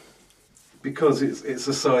it's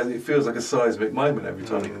a size. It feels like a seismic moment every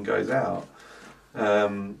time England goes out.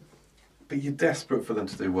 But you're desperate for them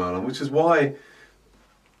to do well, and which is why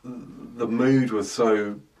the mood was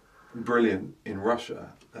so brilliant in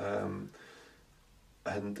Russia, and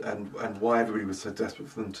why everybody was so desperate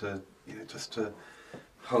for them to just to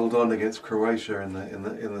hold on against Croatia in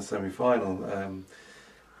the semi-final.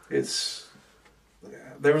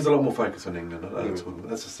 There is a lot more focus on England at the tournament.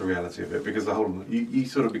 That's just the reality of it, because the whole you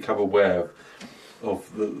sort of become aware of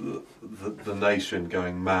the nation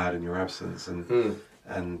going mad in your absence, and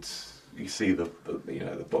you see the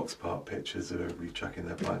box park pictures of everybody chucking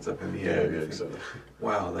their pints up in the air. Exactly.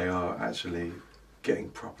 Wow, they are actually getting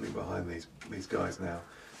properly behind these guys now,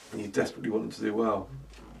 and you desperately want them to do well.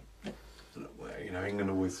 England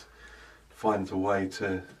always finds a way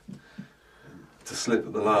to slip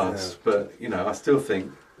at the last, but I still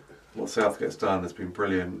think what Southgate's done has been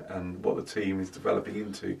brilliant, and what the team is developing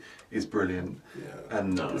into is brilliant,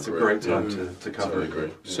 and it's a great time to cover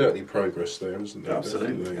it. Certainly progress there, isn't there?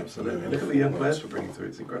 Absolutely. Look at the young players we're bringing through,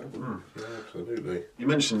 it's incredible. Yeah, absolutely. You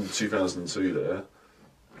mentioned 2002 there,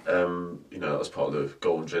 as part of the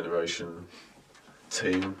Golden Generation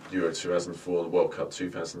team, Euro 2004, the World Cup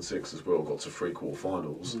 2006 as well, got to 3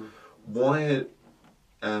 quarter-finals. Why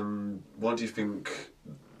Why do you think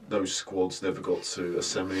those squads never got to a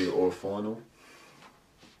semi or a final?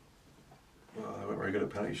 Well, they weren't very good at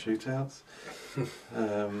penalty shootouts.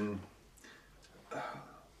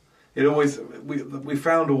 It always we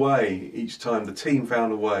found a way each time. The team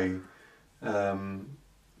found a way,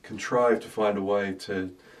 contrived to find a way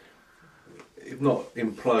to, if not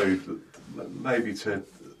implode, maybe to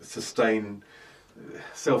sustain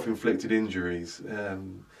self-inflicted injuries.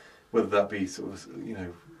 Whether that be sort of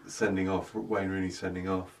sending off, Wayne Rooney sending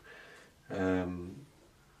off.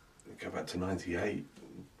 Go back to '98,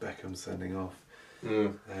 Beckham sending off.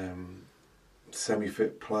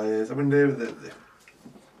 Semi-fit players. I mean,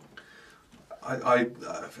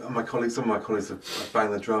 some of my colleagues have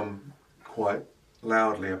banged the drum quite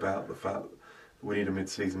loudly about the fact that we need a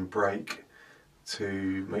mid-season break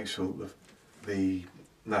to make sure that the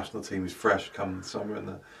national team is fresh come summer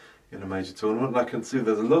in a major tournament. And I can see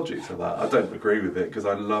there's a logic to that. I don't agree with it because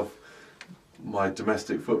I love my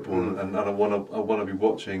domestic football and I want to be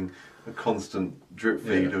watching a constant drip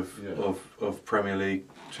feed of Premier League,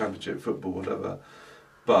 Championship football, whatever.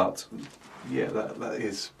 But yeah, that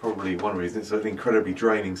is probably one reason. It's an incredibly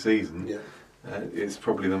draining season. Yeah. It's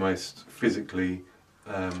probably the most physically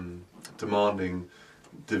demanding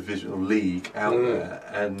divisional league out there,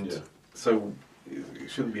 and so it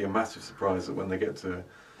shouldn't be a massive surprise that when they get to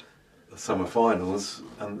the summer finals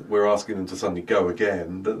and we're asking them to suddenly go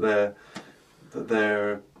again, that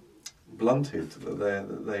they're blunted, that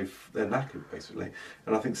they're knackered basically.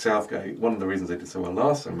 And I think Southgate, one of the reasons they did so well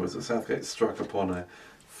last time was that Southgate struck upon a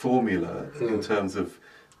formula in terms of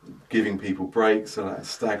giving people breaks and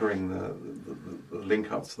staggering the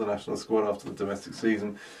link-ups to the national squad after the domestic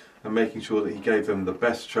season, and making sure that he gave them the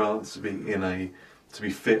best chance to be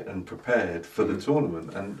fit and prepared for the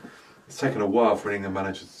tournament. And it's taken a while for England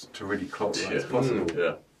managers to really clock that as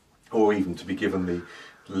possible, or even to be given the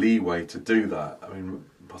leeway to do that. I mean,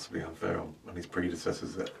 possibly unfair on his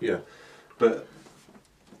predecessors there. Yeah, but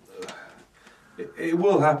it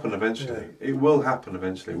will happen eventually. Yeah. It will happen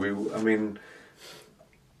eventually.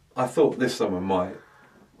 I thought this summer might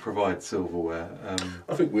provide silverware.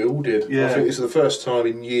 I think we all did. Yeah. I think it's the first time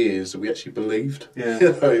in years that we actually believed.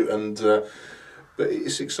 Yeah. But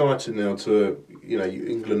it's exciting now to,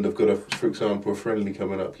 England have got, for example, a friendly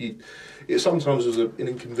coming up. It sometimes was an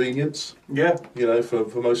inconvenience. Yeah. For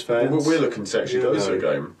most fans. Well, we're looking to actually go to a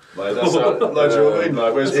game. Like, that's how, do you know what I mean?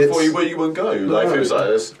 Like, whereas before you wouldn't go. No. Like, if it was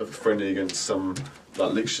like a friendly against some,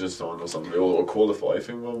 like Liechtenstein or something, or qualify, I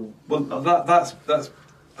think, that's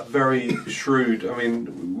very shrewd. I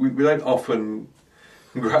mean, we don't often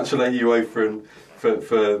congratulate UEFA for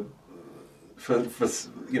the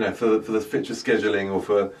fixture scheduling or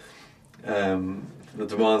for the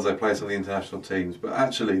demands they place on the international teams, but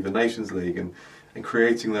actually the Nations League and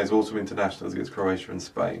creating those autumn internationals against Croatia and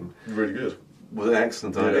Spain, really good, was an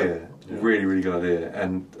excellent idea. Yeah. Really, really good idea,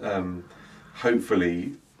 and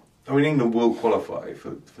hopefully, England will qualify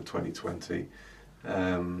for 2020.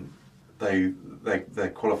 Their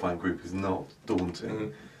qualifying group is not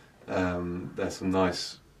daunting. There's some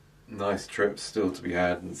nice trips still to be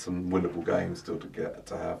had and some winnable games still to get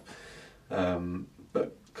to have.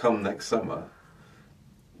 But come next summer,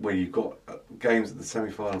 where you've got games at the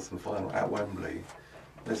semi-finals and final at Wembley,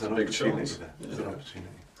 there's an opportunity there. There's an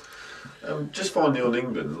opportunity. Just finally on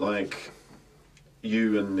England, like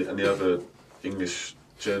you and the other English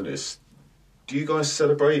journalists, do you guys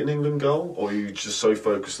celebrate an England goal, or are you just so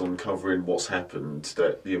focused on covering what's happened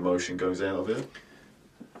that the emotion goes out of it?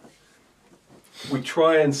 We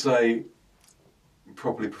try and say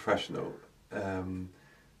properly professional.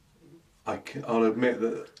 I'll admit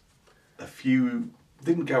that a few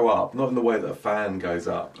didn't go up, not in the way that a fan goes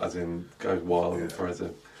up, as in goes wild and throws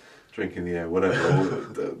a drink in the air,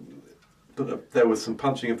 whatever. But there was some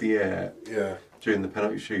punching of the air during the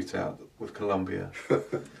penalty shootout with Colombia.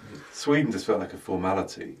 Sweden just felt like a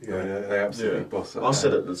formality. Yeah. They absolutely bossed that. I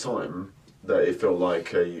said at the time that it felt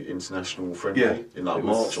like a international friendly in like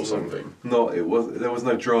March or something. There was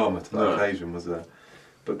no drama to that occasion, was there?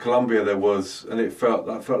 But Colombia there was, and it felt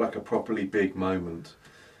like a properly big moment.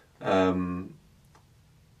 And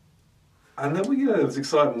then there was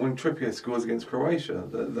excitement when Trippier scores against Croatia.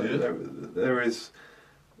 There's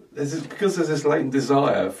this latent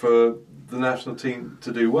desire for the national team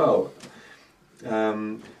to do well.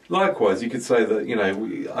 Likewise, you could say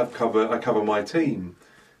that I cover my team,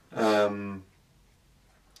 and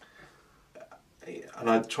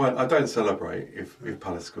I don't celebrate if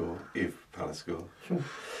Palace score.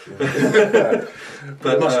 But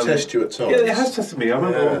it must test you at times. Yeah, it has tested me. I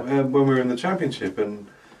remember when we were in the Championship and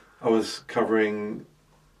I was covering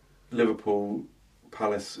Liverpool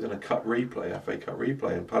Palace in a cup replay, FA Cup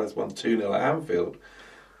replay, and Palace won 2-0 at Anfield.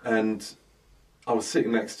 And I was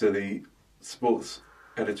sitting next to the sports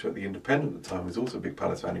editor at the Independent at the time, who was also a big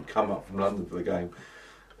Palace fan, who'd come up from London for the game.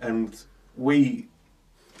 And we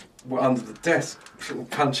were under the desk, sort of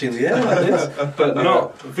punching the air like this, but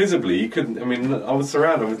not visibly. You couldn't. I mean, I was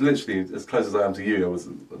surrounded. I was literally as close as I am to you. I was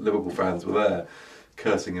Liverpool fans were there,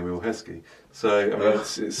 cursing Emile Heskey. So I mean,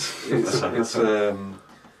 it's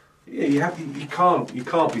yeah. You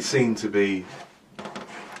can't be seen to be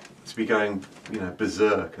going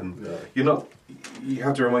berserk, and you're not. You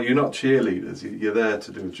have to remember you're not cheerleaders. You're there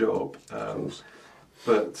to do a job.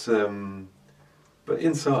 But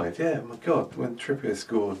inside, my God, when Trippier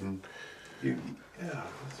scored, and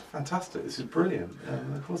it's fantastic. This is brilliant.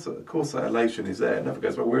 And of course, that elation is there. It never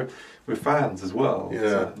goes. But we're fans as well. Yeah.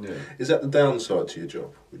 So. Is that the downside to your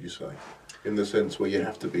job? Would you say, in the sense where you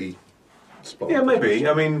have to be? Yeah, maybe.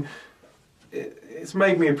 I mean, it's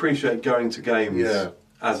made me appreciate going to games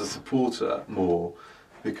as a supporter more,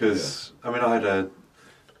 because I mean, I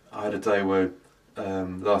had a day where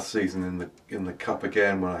last season in the cup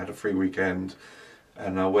again, when I had a free weekend.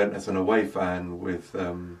 And I went as an away fan with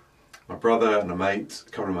my brother and a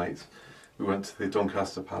couple of mates. We went to the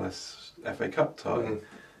Doncaster Palace FA Cup tie.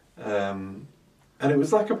 And it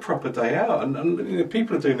was like a proper day out. And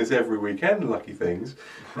people are doing this every weekend, lucky things.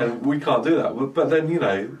 And we can't do that. But then,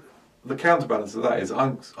 the counterbalance of that is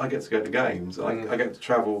I get to go to games. I get to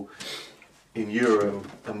travel in Europe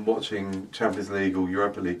and watching Champions League or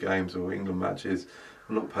Europa League games or England matches.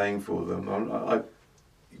 I'm not paying for them.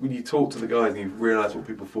 When you talk to the guys and you realise what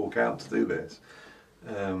people fork out to do this,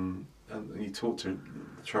 and you talk to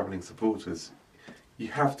the travelling supporters, you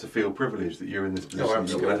have to feel privileged that you're in this position.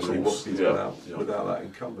 You can actually watch these without that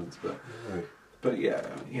incumbents. But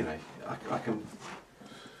I can.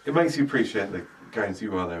 It makes you appreciate the games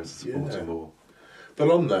you are there as a supporter more. But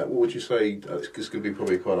on that, what would you say? It's going to be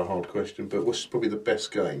probably quite a hard question, but what's probably the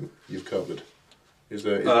best game you've covered? Is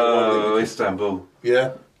there one Istanbul.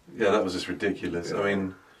 Yeah. Yeah, that was just ridiculous. I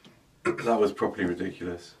mean, that was properly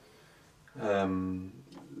ridiculous.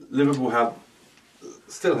 Liverpool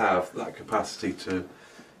still have that capacity to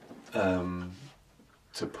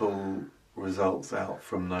pull results out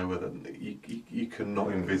from nowhere that you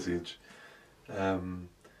cannot envisage. And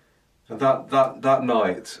that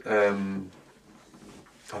night,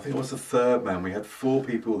 I think it was the third man. We had 4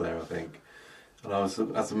 people there, I think, and I was,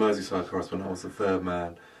 as a Merseyside correspondent, I was the third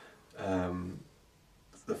man.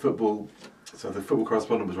 The football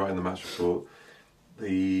correspondent was writing the match report.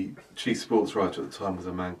 The chief sports writer at the time was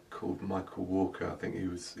a man called Michael Walker. I think he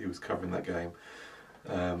was covering that game,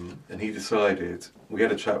 and he decided, we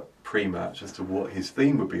had a chat pre-match as to what his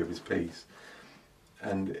theme would be of his piece.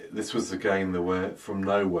 And this was the game where, from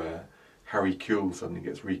nowhere, Harry Kewell suddenly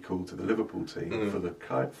gets recalled to the Liverpool team for the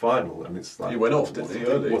final, and it's like, he went off, didn't he?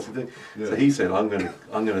 Early. What's he doing? Yeah. So he said, "I'm going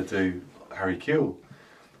to do Harry Kewell."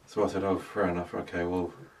 So I said, "Oh, fair enough. Okay,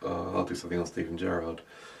 well, I'll do something on Steven Gerrard."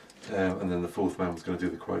 And then the fourth man was going to do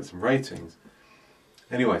the quotes and ratings.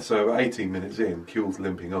 Anyway, so 18 minutes in, Kewell's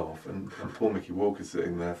limping off, and poor Mickey Walker's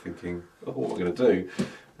sitting there thinking, "Oh, what am I going to do?"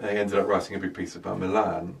 And he ended up writing a big piece about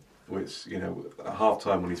Milan, which, at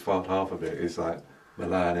half-time when he's filed half of it, is like,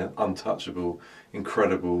 Milan, untouchable,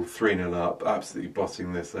 incredible, 3-0 up, absolutely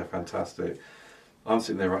bossing this, they're fantastic. I'm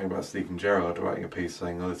sitting there writing about Steven Gerrard, writing a piece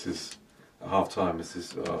saying, this is, at half-time, this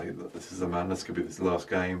is the man, this could be this last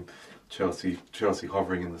game. Chelsea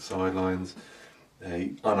hovering in the sidelines,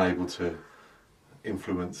 unable to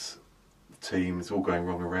influence the team, it's all going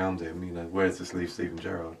wrong around him, where does this leave Steven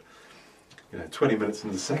Gerrard? 20 minutes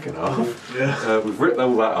in the second half, we've ripped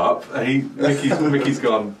all that up. Mickey's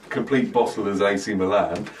gone complete bottle as AC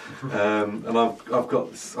Milan, and I've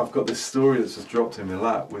got this story that's just dropped in my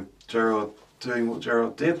lap with Gerrard doing what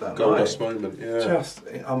Gerrard did that night. Goalless moment, just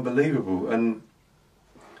unbelievable. And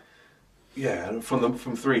from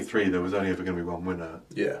 3-3 there was only ever going to be one winner.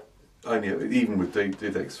 Yeah, even with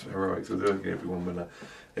Dudek's heroics, there was only going to be one winner.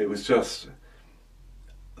 It was just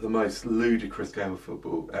the most ludicrous game of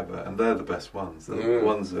football ever, and they're the best ones. They're the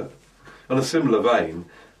ones that, on a similar vein,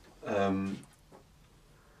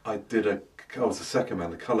 I was the second man,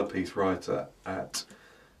 the colour piece writer at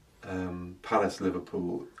Palace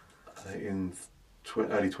Liverpool in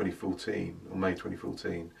early 2014, or May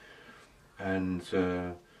 2014, and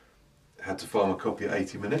had to file my copy at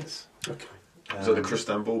 80 minutes. Okay. So the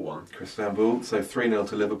Crystanbul one? Crystanbul, so 3-0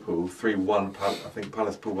 to Liverpool, 3-1, I think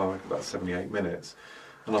Palace pulled by about 78 minutes.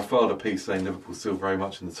 And I filed a piece saying Liverpool's still very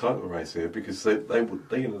much in the title race here, because they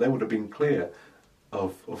would have been clear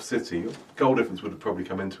of City. Goal difference would have probably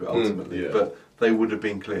come into it ultimately, but they would have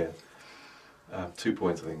been clear. 2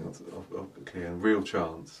 points I think of clear and real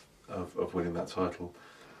chance of winning that title.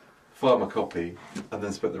 Fired my copy and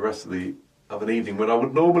then spent the rest of an evening when I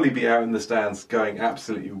would normally be out in the stands going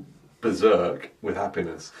absolutely berserk with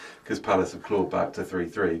happiness because Palace have clawed back to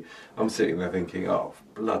 3-3. I'm sitting there thinking, oh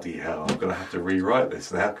bloody hell, I'm going to have to rewrite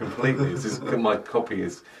this now completely. My copy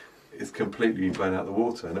is completely blown out the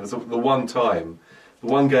water. And it was the one game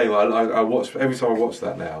I watch. Every time I watch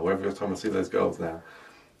that now, or every time I see those goals now,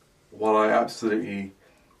 while I absolutely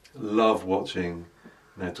love watching,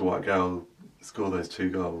 Dwight Gale score those 2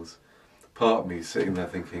 goals, part of me is sitting there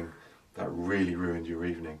thinking, that really ruined your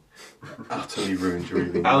evening. Utterly ruined your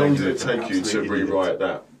evening. How long did it take you to rewrite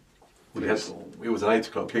that? It was an 8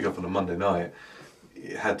 o'clock kick-off on a Monday night.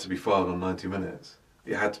 It had to be filed on 90 minutes.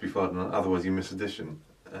 It had to be filed on, otherwise you miss edition.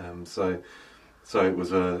 So it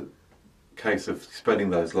was a case of spending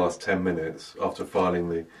those last 10 minutes after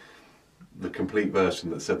filing the complete version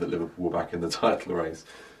that said that Liverpool were back in the title race.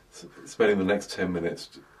 Spending the next 10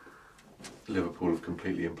 minutes, Liverpool have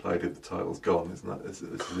completely imploded. The title's gone. This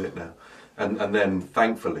is it now. And then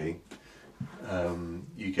thankfully,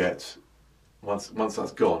 you get once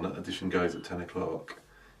that's gone, edition goes at 10 o'clock.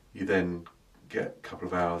 You then get a couple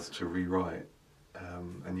of hours to rewrite,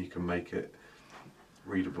 and you can make it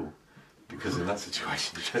readable. Because in that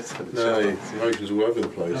situation, you just had emotions all over the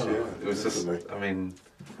place. It was definitely. Just, I mean,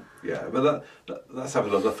 but that's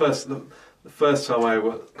happened a lot. The first time I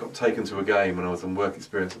got taken to a game when I was on work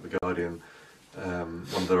experience at The Guardian, one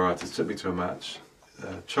of the writers took me to a match,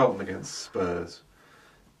 Charlton against Spurs,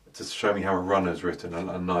 to show me how a runner's written,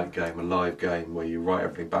 a night game, a live game, where you write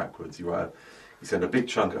everything backwards. You send a big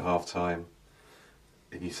chunk at half time,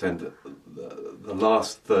 and you send the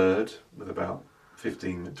last third with about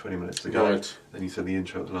 15, 20 minutes to go. Right. Then you send the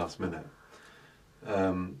intro at the last minute.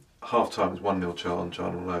 Half time was 1-0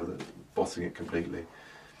 Charlton all over, bossing it completely.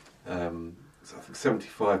 So I think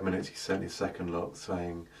 75 minutes he sent his second lot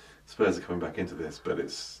saying Spurs are coming back into this, but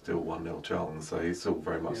it's still 1-0 Charlton, so he's still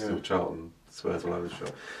very much still Charlton. Spurs all over the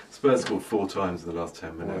shop. Spurs scored 4 times in the last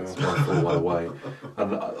 10 minutes, 1-4 away.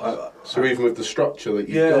 And so even with the structure that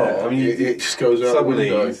you've got, I mean, it just goes out the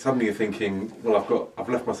window. Suddenly you're thinking, well, I've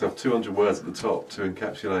left myself 200 words at the top to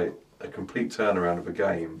encapsulate a complete turnaround of a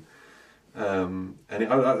game. And it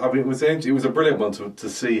was a brilliant one to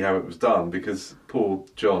see how it was done, because poor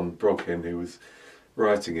John Broghin, who was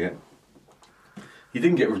writing it, he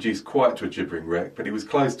didn't get reduced quite to a gibbering wreck, but he was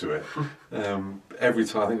close to it. Every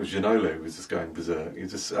time, I think it was Ginola who was just going berserk. He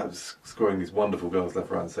was just scoring these wonderful goals left,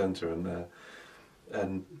 right and centre,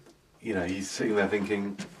 and he's sitting there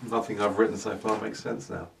thinking, nothing I've written so far makes sense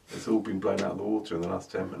now. It's all been blown out of the water in the last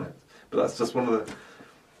 10 minutes. But that's just one of the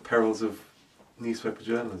perils of newspaper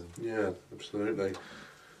journalism. Yeah, absolutely.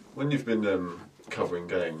 When you've been covering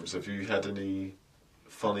games, have you had any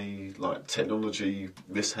funny technology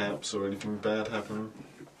mishaps or anything bad happen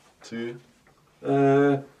to you?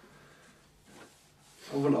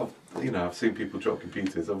 I've seen people drop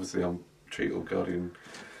computers. Obviously, I'm treating all Guardian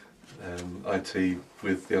IT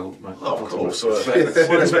with the old. Of course, what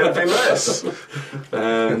is anything less?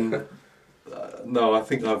 No, I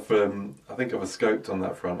think I've escaped on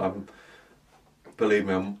that front. Believe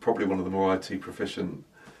me, I'm probably one of the more IT proficient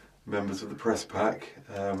members of the press pack.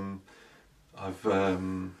 I've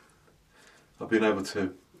been able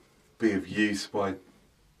to be of use by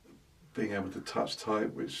being able to touch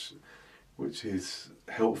type, which is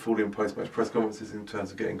helpful in post-match press conferences in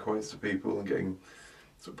terms of getting quotes to people and getting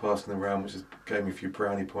sort of passing them around, which has gave me a few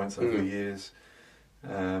brownie points over the years.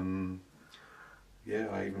 I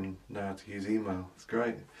even know how to use email. It's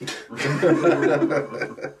great.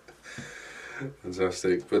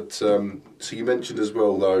 Fantastic. But so you mentioned as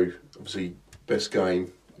well, though, obviously best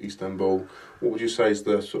game, Istanbul. What would you say is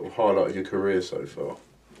the sort of highlight of your career so far?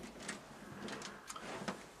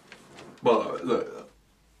 Well, look,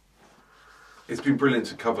 it's been brilliant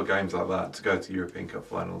to cover games like that, to go to European Cup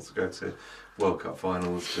finals, to go to World Cup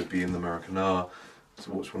finals, to be in the Maracanã,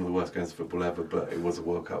 to watch one of the worst games of football ever, but it was a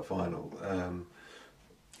World Cup final.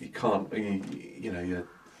 You can't, you're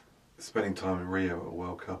spending time in Rio at a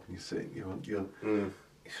World Cup and you're sitting,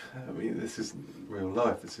 I mean, this is real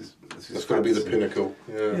life. This is. That's going to be the pinnacle.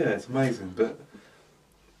 Yeah, it's amazing. But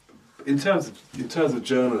in terms of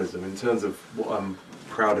journalism, in terms of what I'm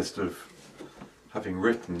proudest of having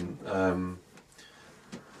written,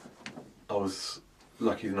 I was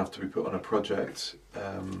lucky enough to be put on a project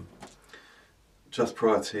just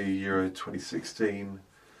prior to Euro 2016,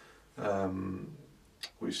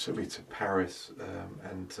 which took me to Paris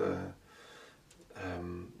and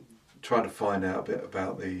trying to find out a bit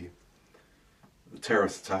about the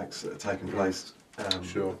terrorist attacks that had taken place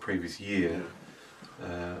the previous year.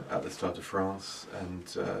 at the Stade de France, and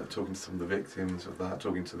talking to some of the victims of that,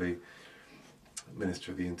 talking to the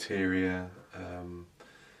Minister of the Interior,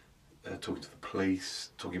 talking to the police,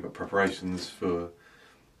 talking about preparations for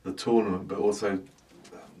the tournament, but also,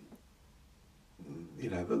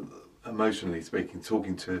 emotionally speaking,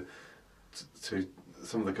 talking to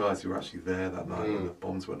some of the guys who were actually there that night when the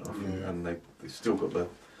bombs went off, and they've still got the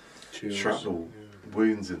shrapnel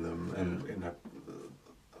wounds in them, and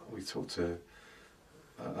we talked to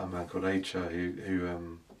a man called Acha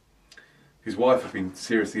whose wife had been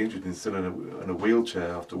seriously injured and still in a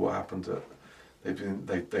wheelchair after what happened.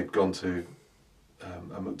 They'd gone to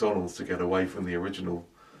a McDonald's to get away from the original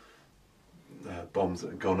bombs that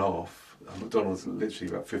had gone off. McDonald's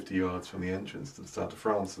literally about 50 yards from the entrance to the Stade de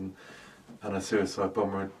France, and a suicide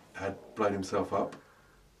bomber had blown himself up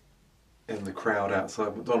in the crowd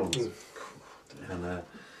outside McDonald's. And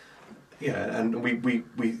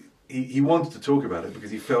he wanted to talk about it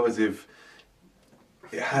because he felt as if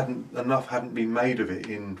hadn't been made of it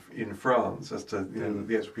in France as to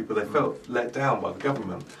the extra people. They felt let down by the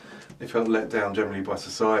government. They felt let down generally by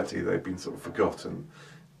society. They'd been sort of forgotten,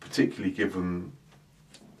 particularly given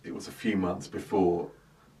it was a few months before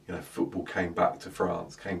football came back to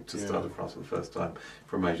France, came to Stade de France for the first time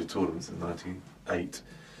for major tournaments in 1998.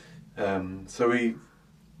 So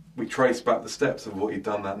we traced back the steps of what he'd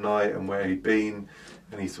done that night and where he'd been,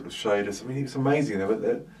 and he sort of showed us. I mean, it was amazing.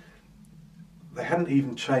 They hadn't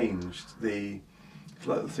even changed you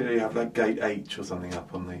have like gate H or something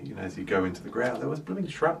up on the, as you go into the ground. There was blooming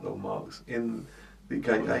shrapnel marks in the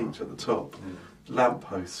gate H at the top.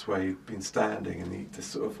 Lampposts where he'd been standing, and he just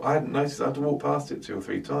sort of, I hadn't noticed, I had to walk past it 2 or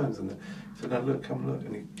 3 times, and he said, "No, look, come look,"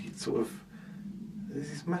 and he sort of, there's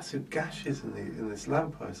these massive gashes in this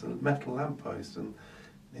lamppost, and metal lamppost, and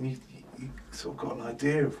you sort of got an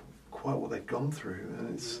idea of quite what they'd gone through,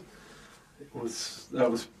 and that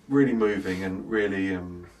was really moving, and really a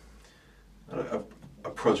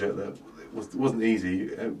project that wasn't easy,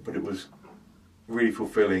 but it was really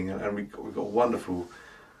fulfilling, and we got a wonderful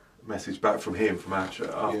message back from him, from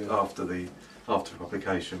Acha, after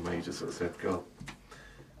publication, where he just sort of said, "God,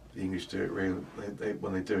 the English do it really.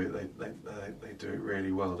 When they do it, they do it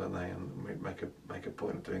really well, don't they? And make a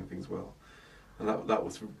point of doing things well." And that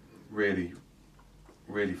was really,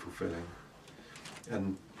 really fulfilling.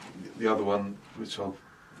 And the other one, which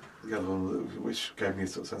gave me a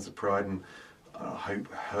sort of sense of pride, and I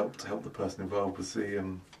hope helped the person involved, was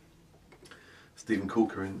the Stephen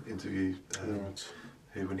Corker interview.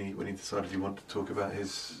 Who, when he decided he wanted to talk about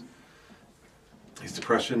his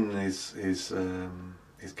depression, his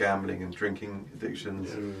gambling and drinking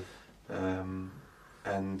addictions,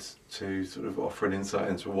 and to sort of offer an insight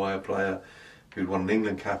into why a player who'd won an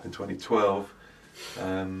England cap in 2012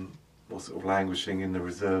 was sort of languishing in the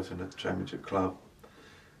reserves in a championship club,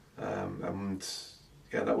 and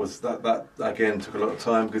that again took a lot of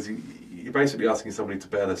time, because you're basically asking somebody to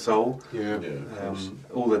bare their soul.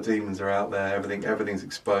 All their demons are out there. Everything's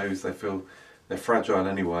exposed. They feel they're fragile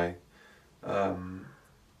anyway, and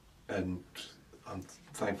I'm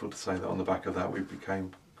thankful to say that on the back of that we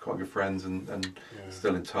became quite good friends and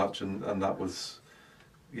still in touch. And that was,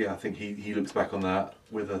 I think he looks back on that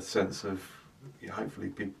with a sense of, hopefully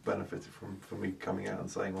people benefited from me coming out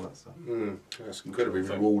and saying all that stuff. That's incredibly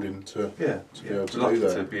rewarding to be able to do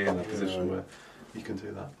that. To be in a position where you can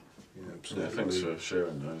do that. Yeah, absolutely. Yeah, thanks for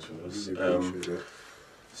sharing those with us. Really appreciate it.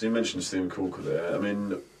 So you mentioned Stephen Corker there. I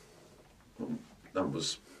mean, that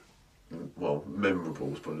was,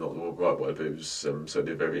 memorable is probably not the right word, but it was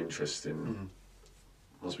certainly very interesting.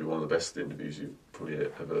 Must be one of the best interviews you probably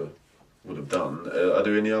ever would have done. Are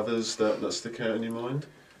there any others that stick out in your mind?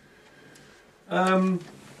 I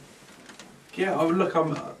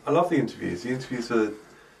love the interviews. The interviews are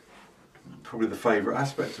probably the favourite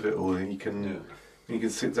aspect of it all. You can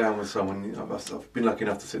sit down with someone. I've been lucky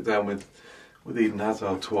enough to sit down with Eden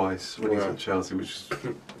Hazard twice when he's at Chelsea, which is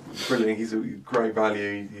brilliant. He's a great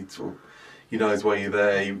value. He knows why you're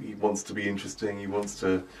there. He wants to be interesting. He wants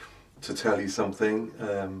to tell you something.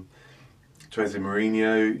 Jose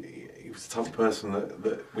Mourinho, he was the type of person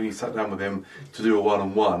that when you sat down with him to do a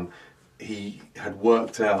one-on-one, he had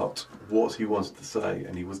worked out what he wanted to say,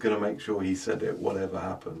 and he was going to make sure he said it whatever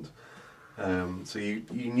happened. So you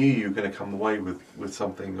knew you were going to come away with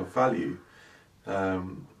something of value,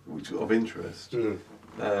 which of interest.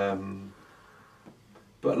 But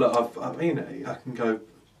look, I can go.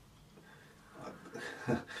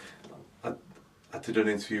 I did an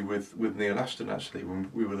interview with Neil Ashton actually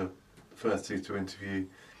when we were the first two to interview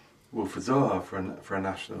Wilfried Zaha for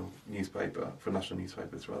national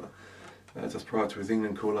newspapers rather. Just prior to his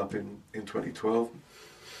England call up in 2012,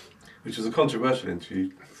 which was a controversial interview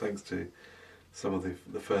thanks to some of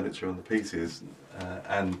the furniture on the pieces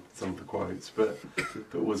and some of the quotes, but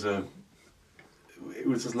it was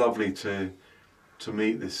just lovely to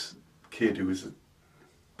meet this kid who was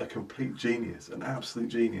a complete genius, an absolute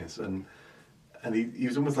genius, and he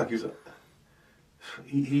was almost like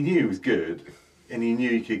he knew he was good, and he knew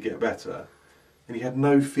he could get better, and he had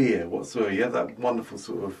no fear whatsoever. He had that wonderful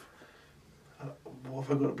sort of, what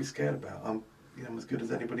have I got to be scared about? I'm as good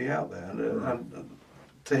as anybody out there, and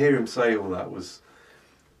to hear him say all that was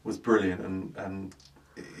brilliant, and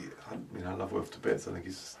I love Wilf to bits. I think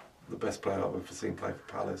he's the best player I've ever seen play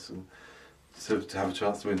for Palace, and so to have a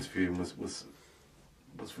chance to interview him was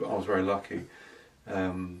I was very lucky.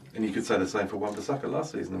 And you could say the same for Wan-Bissaka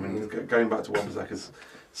last season. I mean, going back to Wan-Bissaka's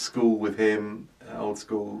school with him, old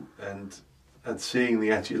school, and seeing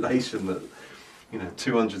the adulation that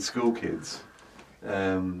 200 school kids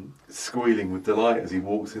squealing with delight as he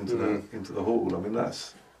walks into the hall. I mean,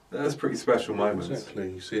 that's pretty special moments.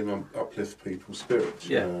 Exactly, you see him uplift people's spirits.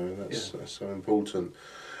 That's so important.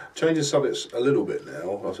 Changing subjects a little bit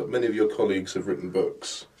now. Many of your colleagues have written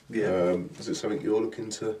books. Yeah. Is it something you're looking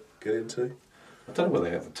to get into? I don't know whether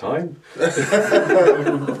they have the time.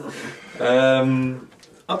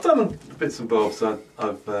 I've done bits and bobs. I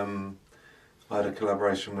had a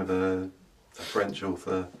collaboration with a French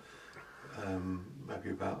author maybe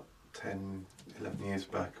about 10, 11 years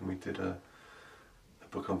back, and we did a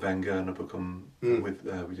book on Wenger and a book on we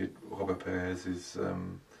did Robert Perez's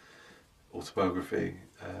autobiography,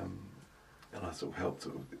 and I sort of helped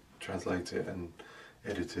to translate it and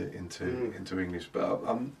edit it into English. But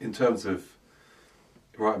in terms of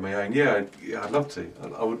writing my own, I'd love to.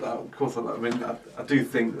 I would, of course. I do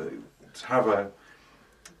think that to have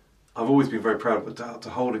I've always been very proud, but to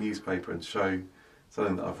hold a newspaper and show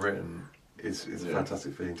something that I've written is a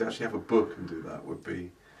fantastic feeling. To actually have a book and do that would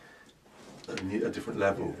be a different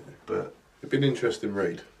level. Yeah. But it'd be an interesting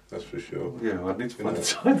read, that's for sure. Yeah, I'd need to find the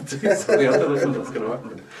time to do something. I don't know when that's going to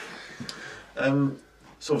happen.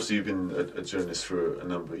 So obviously you've been a journalist for a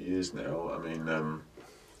number of years now. I mean,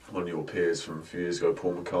 one of your peers from a few years ago,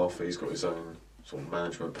 Paul McCarthy, he's got his own sort of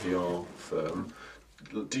management PR firm.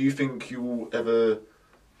 Do you think you'll ever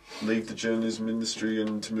leave the journalism industry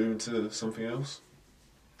and to move into something else?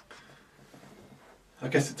 I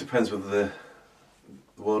guess it depends whether the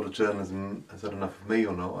world of journalism has had enough of me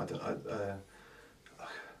or not.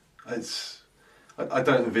 I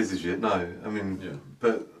don't envisage it. No, I mean,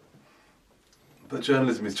 but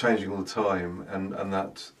journalism is changing all the time, and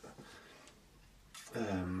that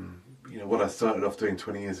what I started off doing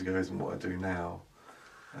 20 years ago isn't what I do now,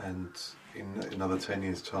 and in another 10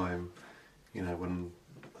 years' time, when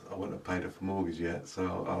I won't have paid off a mortgage yet,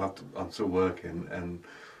 so I'm still working, and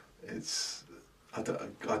I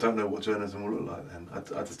don't know what journalism will look like then.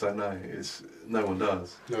 I just don't know. No one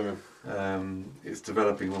does. No. It's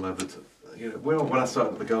developing all over. When I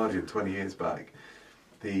started at The Guardian 20 years back,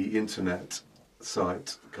 the internet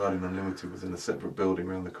site Guardian Unlimited was in a separate building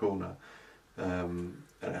around the corner, and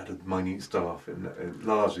it had a minute staff, and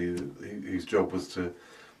largely whose job was to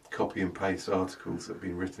copy and paste articles that had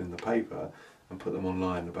been written in the paper and put them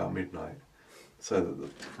online about midnight, so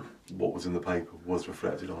that what was in the paper was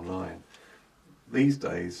reflected online. These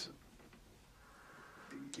days,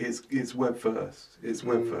 it's web first. It's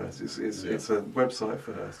web first. It's a website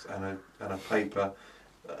first and a paper,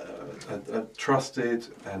 a trusted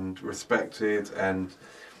and respected, and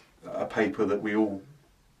a paper that we all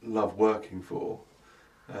love working for,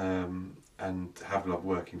 and have loved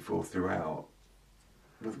working for throughout.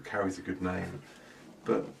 That carries a good name,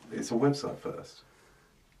 but it's a website first,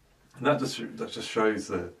 and that just shows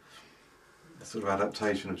the sort of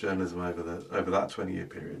adaptation of journalism over that 20-year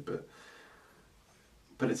period,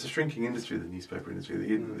 but it's a shrinking industry, the newspaper industry.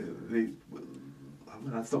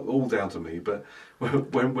 That's not all down to me, but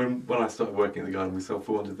when I started working at The Guardian, we sold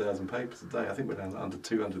 400,000 papers a day. I think we're down under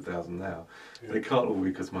 200,000 now. Yeah. It can't all be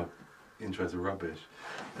because my intros are rubbish.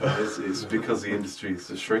 It's because the industry is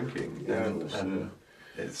just shrinking, and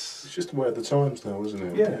it's just the way of the times now, isn't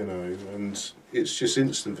it? Yeah. And it's just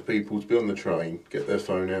instant for people to be on the train, get their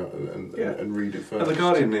phone out and read it first. And The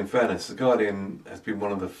Guardian, in fairness, The Guardian has been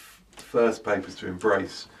one of the first papers to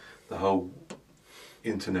embrace the whole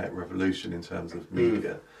internet revolution in terms of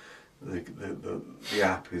media. The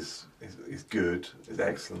app is good, is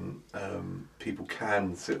excellent. People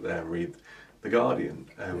can sit there and read The Guardian,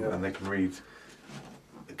 and they can read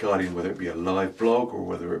The Guardian, whether it be a live blog or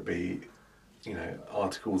whether it be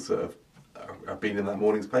articles that have been in that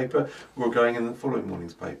morning's paper or going in the following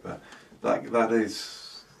morning's paper. That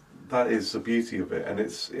is the beauty of it, and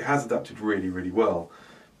it has adapted really, really well.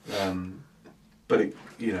 but it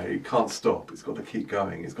can't stop. It's got to keep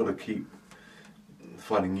going. It's got to keep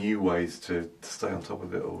finding new ways to stay on top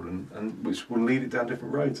of it all, and which will lead it down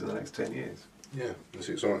different roads in the next 10 years. Yeah, it's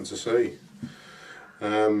exciting to see.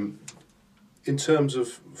 In terms of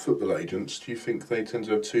football agents, do you think they tend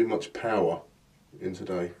to have too much power in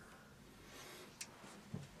today?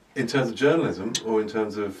 In terms of journalism, or in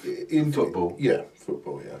terms of football? Yeah,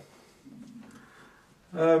 football, yeah.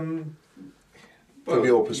 Well, from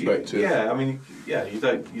your perspective. You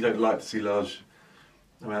don't like to see large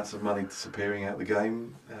amounts of money disappearing out the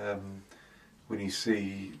game. When you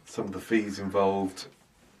see some of the fees involved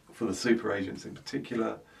for the super agents in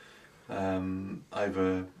particular,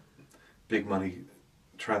 over big money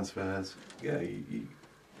transfers,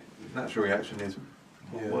 natural reaction is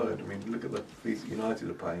one word. I mean, look at the fees that United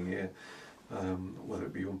are paying here, whether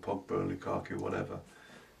it be on Pogba, Lukaku, whatever.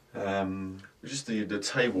 Just the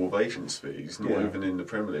table of agents fees, not even in the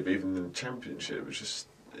Premier League, but even in the Championship,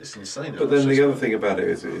 it's insane. But then the other thing about it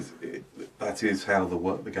is that is how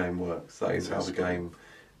the game works. That is how the game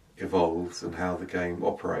evolves and how the game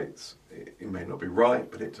operates. It may not be right,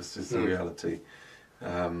 but it just is the reality.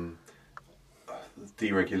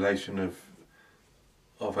 Deregulation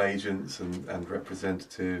of agents and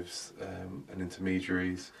representatives and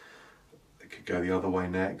intermediaries. It could go the other way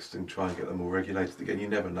next and try and get them all regulated again. You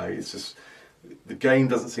never know. It's just the game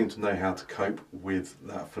doesn't seem to know how to cope with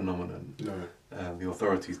that phenomenon. No. The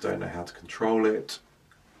authorities don't know how to control it.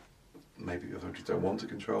 Maybe the authorities don't want to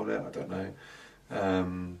control it. I don't know.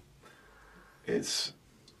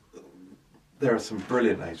 There are some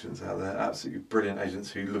brilliant agents out there, absolutely brilliant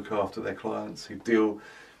agents who look after their clients, who deal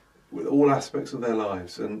with all aspects of their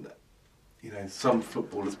lives. And some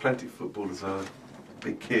footballers, plenty of footballers are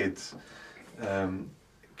big kids,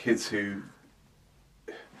 kids who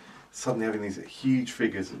suddenly having these huge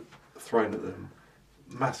figures thrown at them,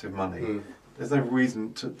 massive money. There's no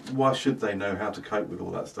reason why should they know how to cope with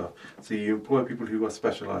all that stuff? So you employ people who are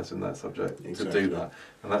specialised in that subject to do that,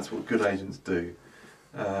 and that's what good agents do.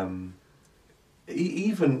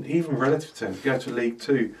 Even relative terms, go to League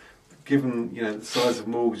Two, given the size of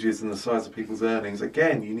mortgages and the size of people's earnings,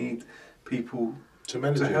 again you need people to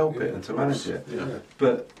help it and to manage it. Yeah.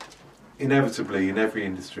 But inevitably in every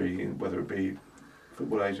industry, whether it be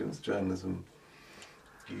football agents, journalism,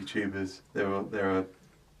 YouTubers, there are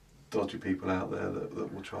dodgy people out there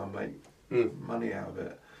that will try and make money out of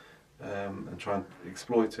it and try and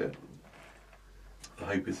exploit it. The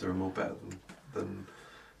hope is there are more better than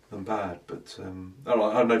bad, but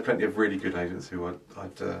I know plenty of really good agents who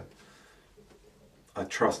I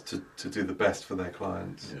trust to do the best for their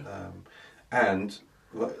clients, and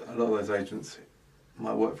a lot of those agents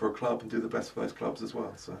might work for a club and do the best for those clubs as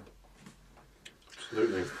well. So,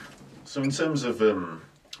 absolutely. So, in terms of the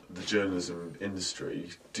journalism industry,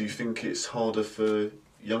 do you think it's harder for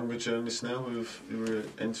younger journalists now who are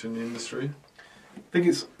entering the industry? I think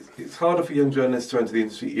it's harder for young journalists to enter the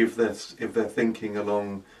industry if they're thinking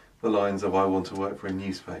along the lines of I want to work for a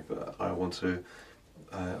newspaper, I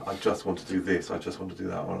just want to do this, I just want to do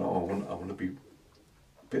that, I want to be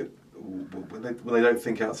a bit, when they don't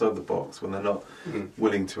think outside the box, when they're not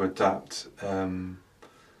willing to adapt and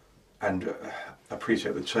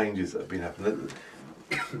appreciate the changes that have been happening.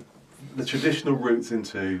 The traditional routes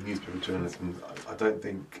into newspaper journalism I don't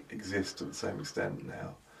think exist to the same extent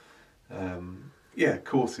now.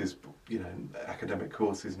 Courses, academic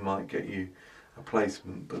courses might get you a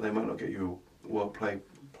placement, but they might not get you a well-paid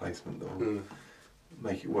placement that will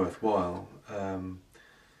make it worthwhile.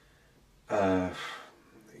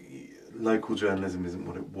 Local journalism isn't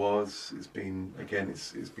what it was. It's been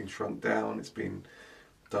shrunk down. It's been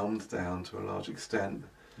dumbed down to a large extent.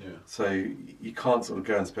 Yeah. So you can't sort of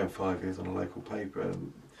go and spend 5 years on a local paper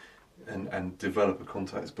and develop a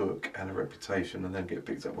contacts book and a reputation and then get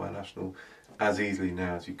picked up by a national as easily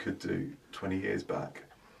now as you could do 20 years back.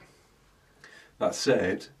 That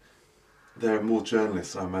said, there are more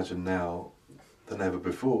journalists, I imagine, now than ever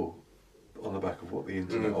before on the back of what the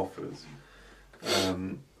internet offers.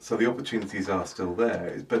 So the opportunities are still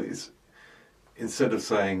there, but it's instead of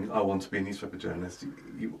saying I want to be a newspaper journalist,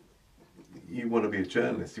 you want to be a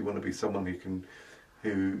journalist. You want to be someone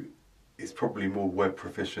who is probably more web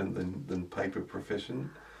proficient than paper proficient,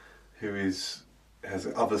 who has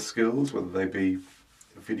other skills, whether they be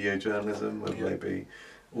video journalism, whether they be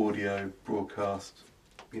audio, broadcast,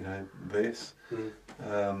 this.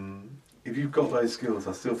 If you've got those skills,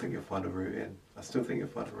 I still think you'll find a route in.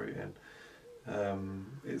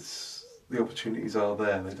 It's the opportunities are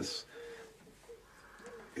there.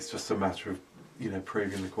 It's just a matter of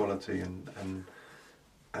proving the quality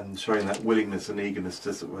and showing that willingness and eagerness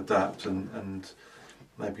to sort of adapt and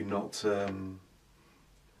maybe not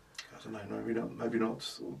don't know, maybe not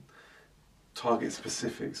sort of target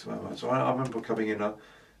specifics very much. I remember coming in, I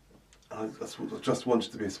just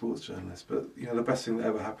wanted to be a sports journalist, but you know, the best thing that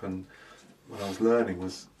ever happened when I was learning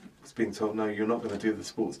was being told, no, you're not going to do the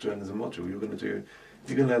sports journalism module. You're going to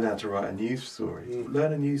learn how to write a news story.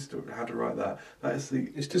 Learn a news story, how to write that.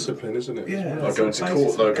 It's discipline, isn't it? Yeah. Like going to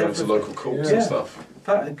court, though, going to local courts and stuff.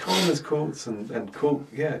 That and coroner's courts and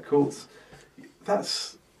courts.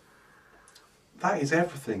 That is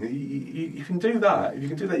everything. You can do that. If you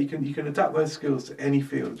can do that, you can adapt those skills to any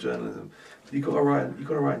field of journalism. You've got to write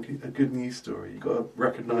a good news story. You've got to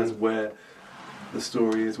recognise where the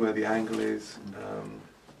story is, where the angle is,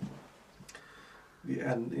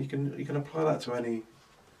 and you can apply that to any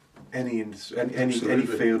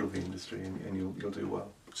field of the industry, and you'll do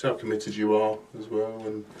well. It's how committed you are as well,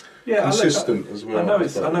 and consistent as well. I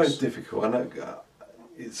know it's difficult. I know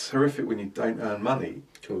it's horrific when you don't earn money.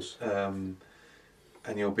 Of course.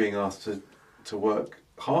 And you're being asked to work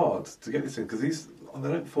hard to get this in, because they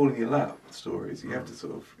don't fall in your lap, stories. You have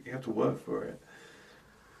to work for it.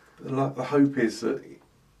 But the hope is that,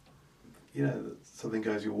 you know, that something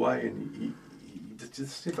goes your way, and you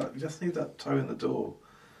just need that toe in the door,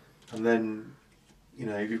 and then, you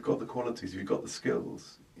know, if you've got the qualities, if you've got the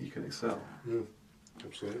skills, you can excel.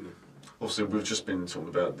 Absolutely. Obviously, we've just been talking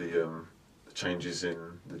about the changes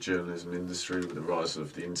in the journalism industry with the rise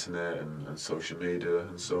of the internet and social media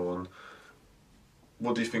and so on.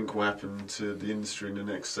 What do you think will happen to the industry in the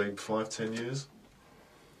next, say, 5-10 years?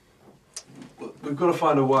 We've got to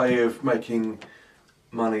find a way of making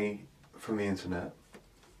money from the internet.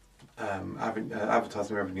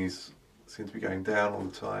 Advertising revenues seem to be going down all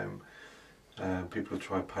the time. People have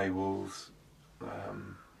tried paywalls.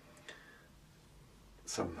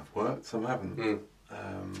 Some have worked, some haven't.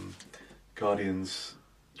 Guardian's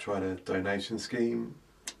tried a donation scheme,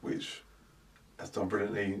 which has done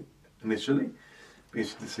brilliantly initially. Be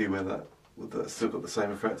interested to see whether that's still got the same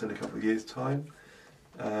effect in a couple of years' time.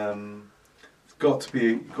 It's got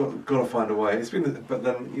to find a way. But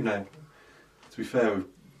then, you know, to be fair,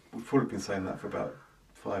 we've probably been saying that for about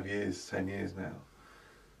 5 years, 10 years now,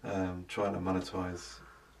 trying to monetize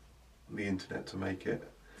the internet to make it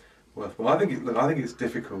worthwhile. I think it's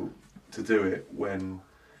difficult to do it when.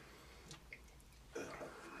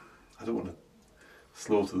 I don't want to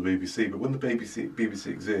slaughter the BBC, but when the BBC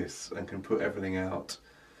exists and can put everything out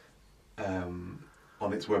on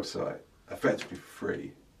its website effectively for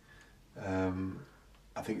free,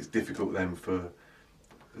 I think it's difficult then for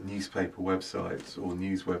the newspaper websites or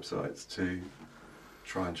news websites to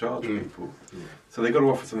try and charge people. So they've got to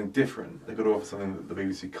offer something different. They've got to offer something that the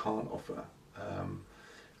BBC can't offer,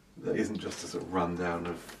 that isn't just a sort of rundown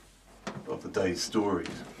of the day's stories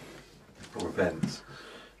or events.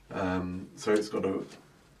 So it's got to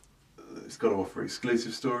offer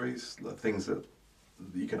exclusive stories, like things that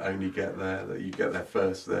you can only get there, that you get there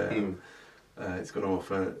first there. It's got to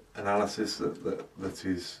offer analysis that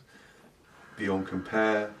is beyond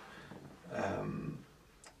compare.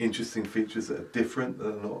 Interesting features that are different.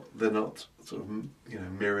 They're not sort of, you know,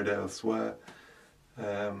 mirrored elsewhere.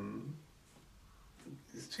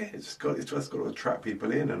 It's just got to attract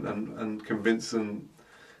people in and convince them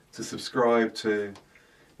to subscribe to.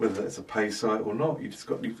 Whether it's a pay site or not, you just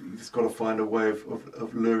got to find a way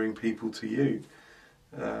of luring people to you.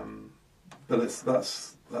 But that's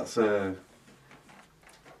something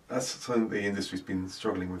that the industry's been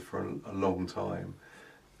struggling with for a long time.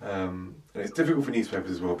 And it's difficult for newspapers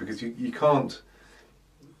as well, because you can't,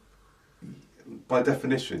 by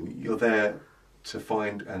definition, you're there to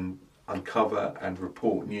find and uncover and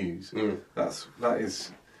report news. That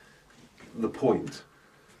is the point.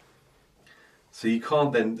 So you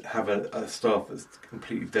can't then have a staff that's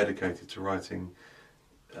completely dedicated to writing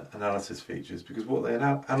analysis features, because what they're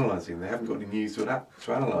analysing, they haven't got any news to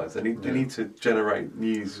analyse. They need to generate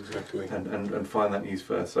news and find that news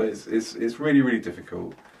first. So it's really, really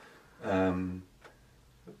difficult. But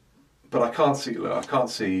I can't see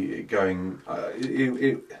it going.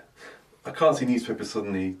 I can't see newspapers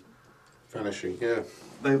suddenly vanishing. Yeah,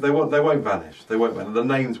 they won't vanish. They won't vanish. The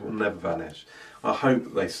names will never vanish. I hope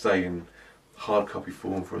that they stay in hard copy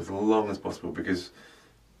form for as long as possible, because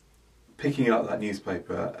picking up that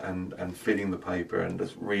newspaper and filling the paper and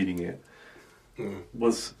just reading it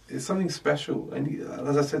is something special. And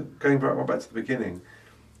as I said, going back to the beginning,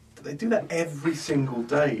 they do that every single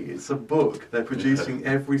day. It's a book they're producing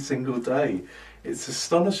every single day. It's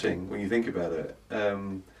astonishing when you think about it.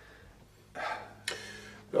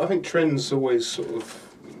 I think trends always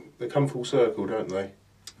they come full circle, don't they?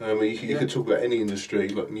 You could talk about any industry,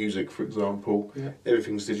 like music, for example. Yeah.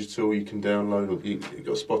 Everything's digital. You can download. You've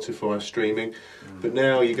got Spotify streaming, but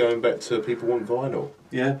now you're going back to people want vinyl.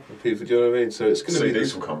 Yeah. And people, do you know what I mean? So it's going to be.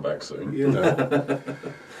 CDs will come back soon. You know.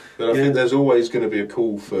 But I think there's always going to be a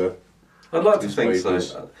call for. I'd like to think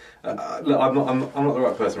so. Look, I'm not the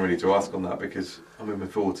right person really to ask on that because I'm in my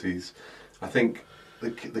 40s. I think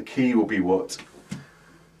the key will be what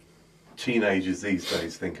teenagers these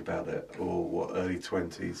days think about it, or what early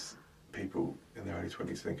 20s people in their early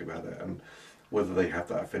 20s think about it, and whether they have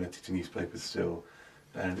that affinity to newspapers still.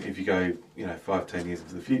 And if you go, 5-10 years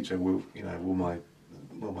into the future, will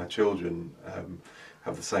my children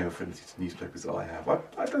have the same affinity to newspapers that I have?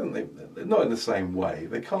 I don't think not in the same way.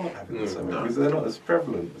 They can't have it in the same way because they're not as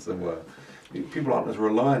prevalent as they were. People aren't as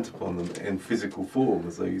reliant upon them in physical form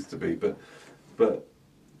as they used to be. But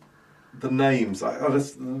the names,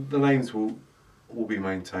 the names will be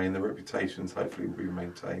maintained. The reputations hopefully will be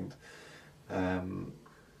maintained, and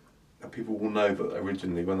people will know that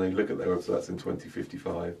originally, when they look at their websites in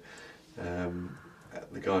 2055,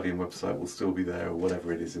 the Guardian website will still be there, or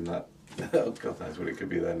whatever it is in that. God knows what it could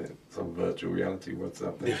be then. Some virtual reality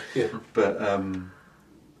website. Yeah. But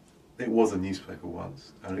it was a newspaper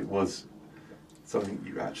once, and it was something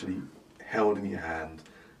you actually held in your hand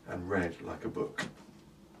and read like a book.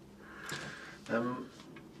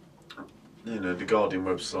 The Guardian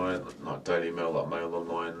website, like Daily Mail, like Mail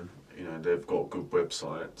Online, they've got good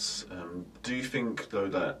websites. Do you think, though,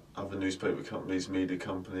 that other newspaper companies, media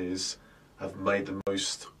companies, have made the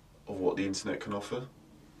most of what the internet can offer?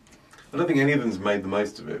 I don't think any of them's made the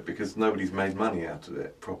most of it because nobody's made money out of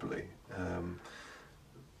it properly. I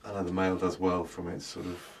know the Mail does well from its sort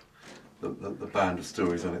of the band of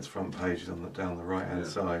stories on its front pages down the right hand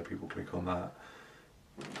side. People click on that.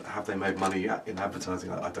 Have they made money in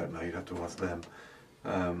advertising? I don't know. You'd have to ask them.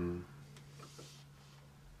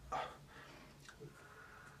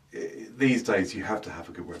 These days, you have to have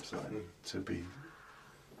a good website to be,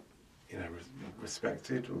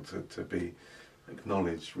 respected or to be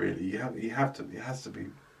acknowledged. Really, you have to. It has to be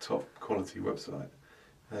top quality website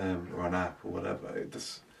or an app or whatever.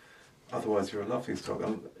 Otherwise, you're a laughingstock.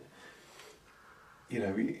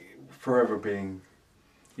 Forever being.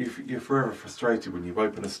 You're forever frustrated when you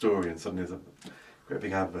open a story and suddenly there's a great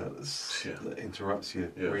big advert that interrupts your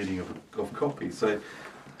reading of copy. So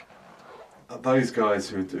those guys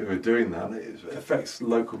who are doing that, it affects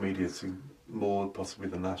local media more possibly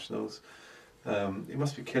than nationals. It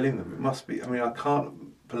must be killing them. It must be. I mean, I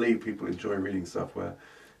can't believe people enjoy reading stuff where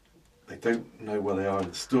they don't know where they are in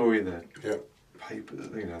the story. Their papers,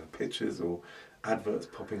 the pictures or adverts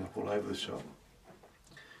popping up all over the shop.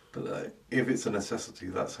 But if it's a necessity,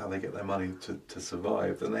 that's how they get their money to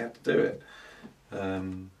survive, then they have to do it.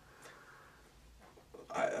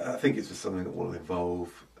 I think it's just something that will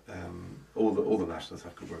evolve. All the nationals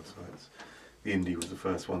have good websites. The Indie was the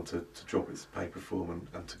first one to drop its paper form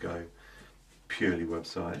and to go purely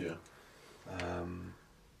website. Yeah.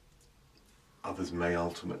 Others may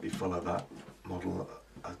ultimately follow that model,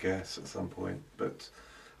 I guess, at some point. But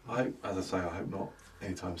I hope not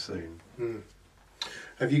anytime soon.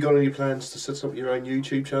 Have you got any plans to set up your own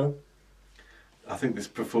YouTube channel? I think this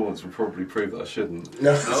performance will probably prove that I shouldn't.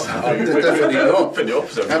 No, definitely not. For the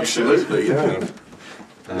opposite. Absolutely, yeah.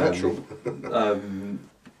 Natural.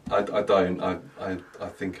 I don't. I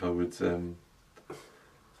think I would.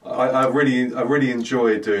 I really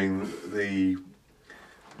enjoy doing the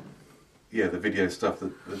video stuff,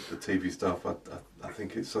 the TV stuff. I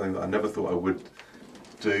think it's something that I never thought I would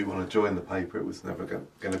do when I joined the paper. It was never going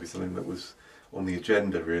to be something that was on the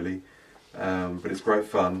agenda really, but it's great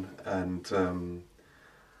fun, and the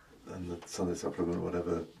Sunday Supplement or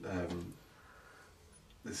whatever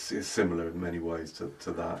is similar in many ways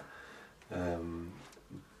to that,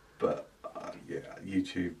 but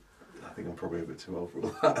YouTube, I think I'm probably a bit too old for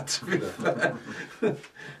all that, to be fair.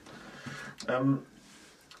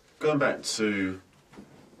 Going back to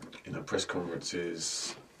press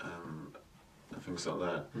conferences and things like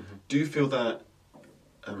that, do you feel that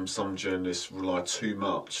some journalists rely too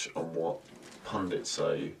much on what pundits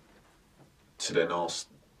say to then ask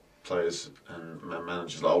players and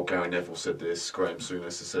managers, like, Gary Neville said this, Graham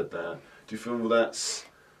Souness has said that? Do you feel that's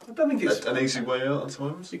I don't think it's an easy way out at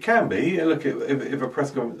times? It can be. Look, if a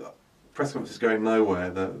press conference is going nowhere,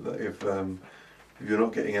 that if you're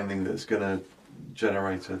not getting anything that's going to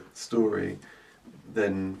generate a story,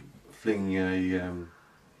 then flinging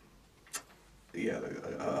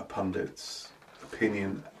a pundit's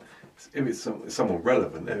opinion, if it's someone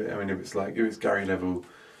relevant. I mean, if it's Gary Neville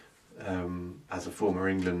as a former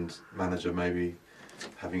England manager, maybe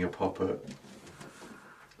having a pop at,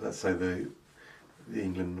 let's say, the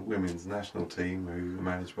England women's national team, who are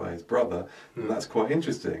managed by his brother, and that's quite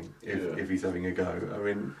interesting if he's having a go. I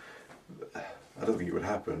mean, I don't think it would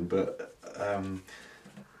happen, but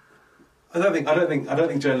I don't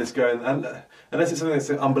think journalists go and unless it's something that's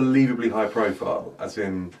unbelievably high profile, as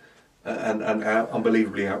in and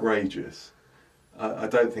unbelievably outrageous. I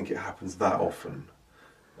don't think it happens that often.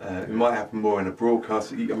 It might happen more in a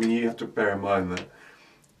broadcast. I mean, you have to bear in mind that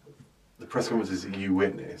the press conferences that you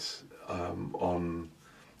witness on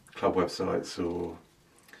club websites or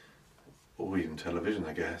even television,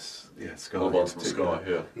 I guess. Yeah, Sky. On Sky,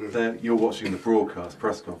 yeah. You're watching the broadcast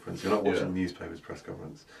press conference. You're not watching the newspaper's press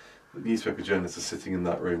conference. The newspaper journalists are sitting in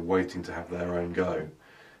that room waiting to have their own go.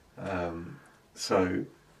 So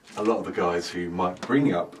a lot of the guys who might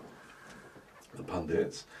bring up the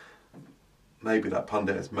pundits, maybe that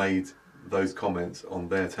pundit has made those comments on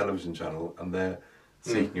their television channel and they're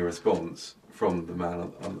seeking a response from the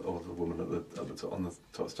man or the woman on the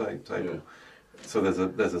top table. Yeah. So there's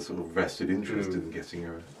a sort of vested interest in getting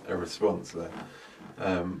a response there.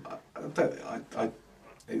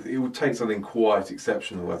 It would take something quite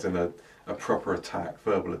exceptional, as in a proper attack,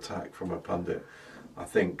 verbal attack from a pundit, I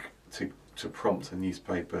think, to prompt a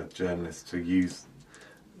newspaper journalist to use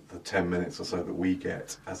the 10 minutes or so that we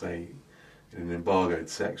get as in an embargoed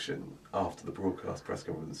section after the broadcast press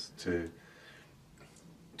conference to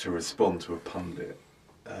respond to a pundit,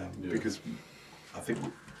 because I think,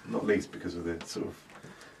 not least because of the sort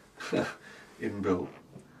of inbuilt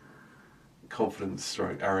confidence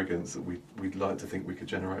stroke arrogance that we'd like to think we could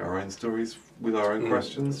generate our own stories with our own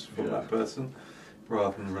questions from that person,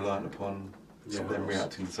 rather than reliant upon them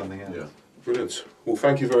reacting to something else. Yeah. Brilliant. Well,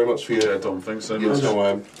 thank you very much for your Dom. Thanks so much.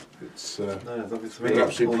 time. It's been an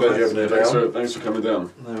absolute pleasure having you down. Thanks for coming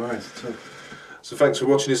down. No worries. So thanks for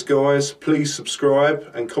watching this, guys. Please subscribe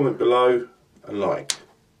and comment below and like.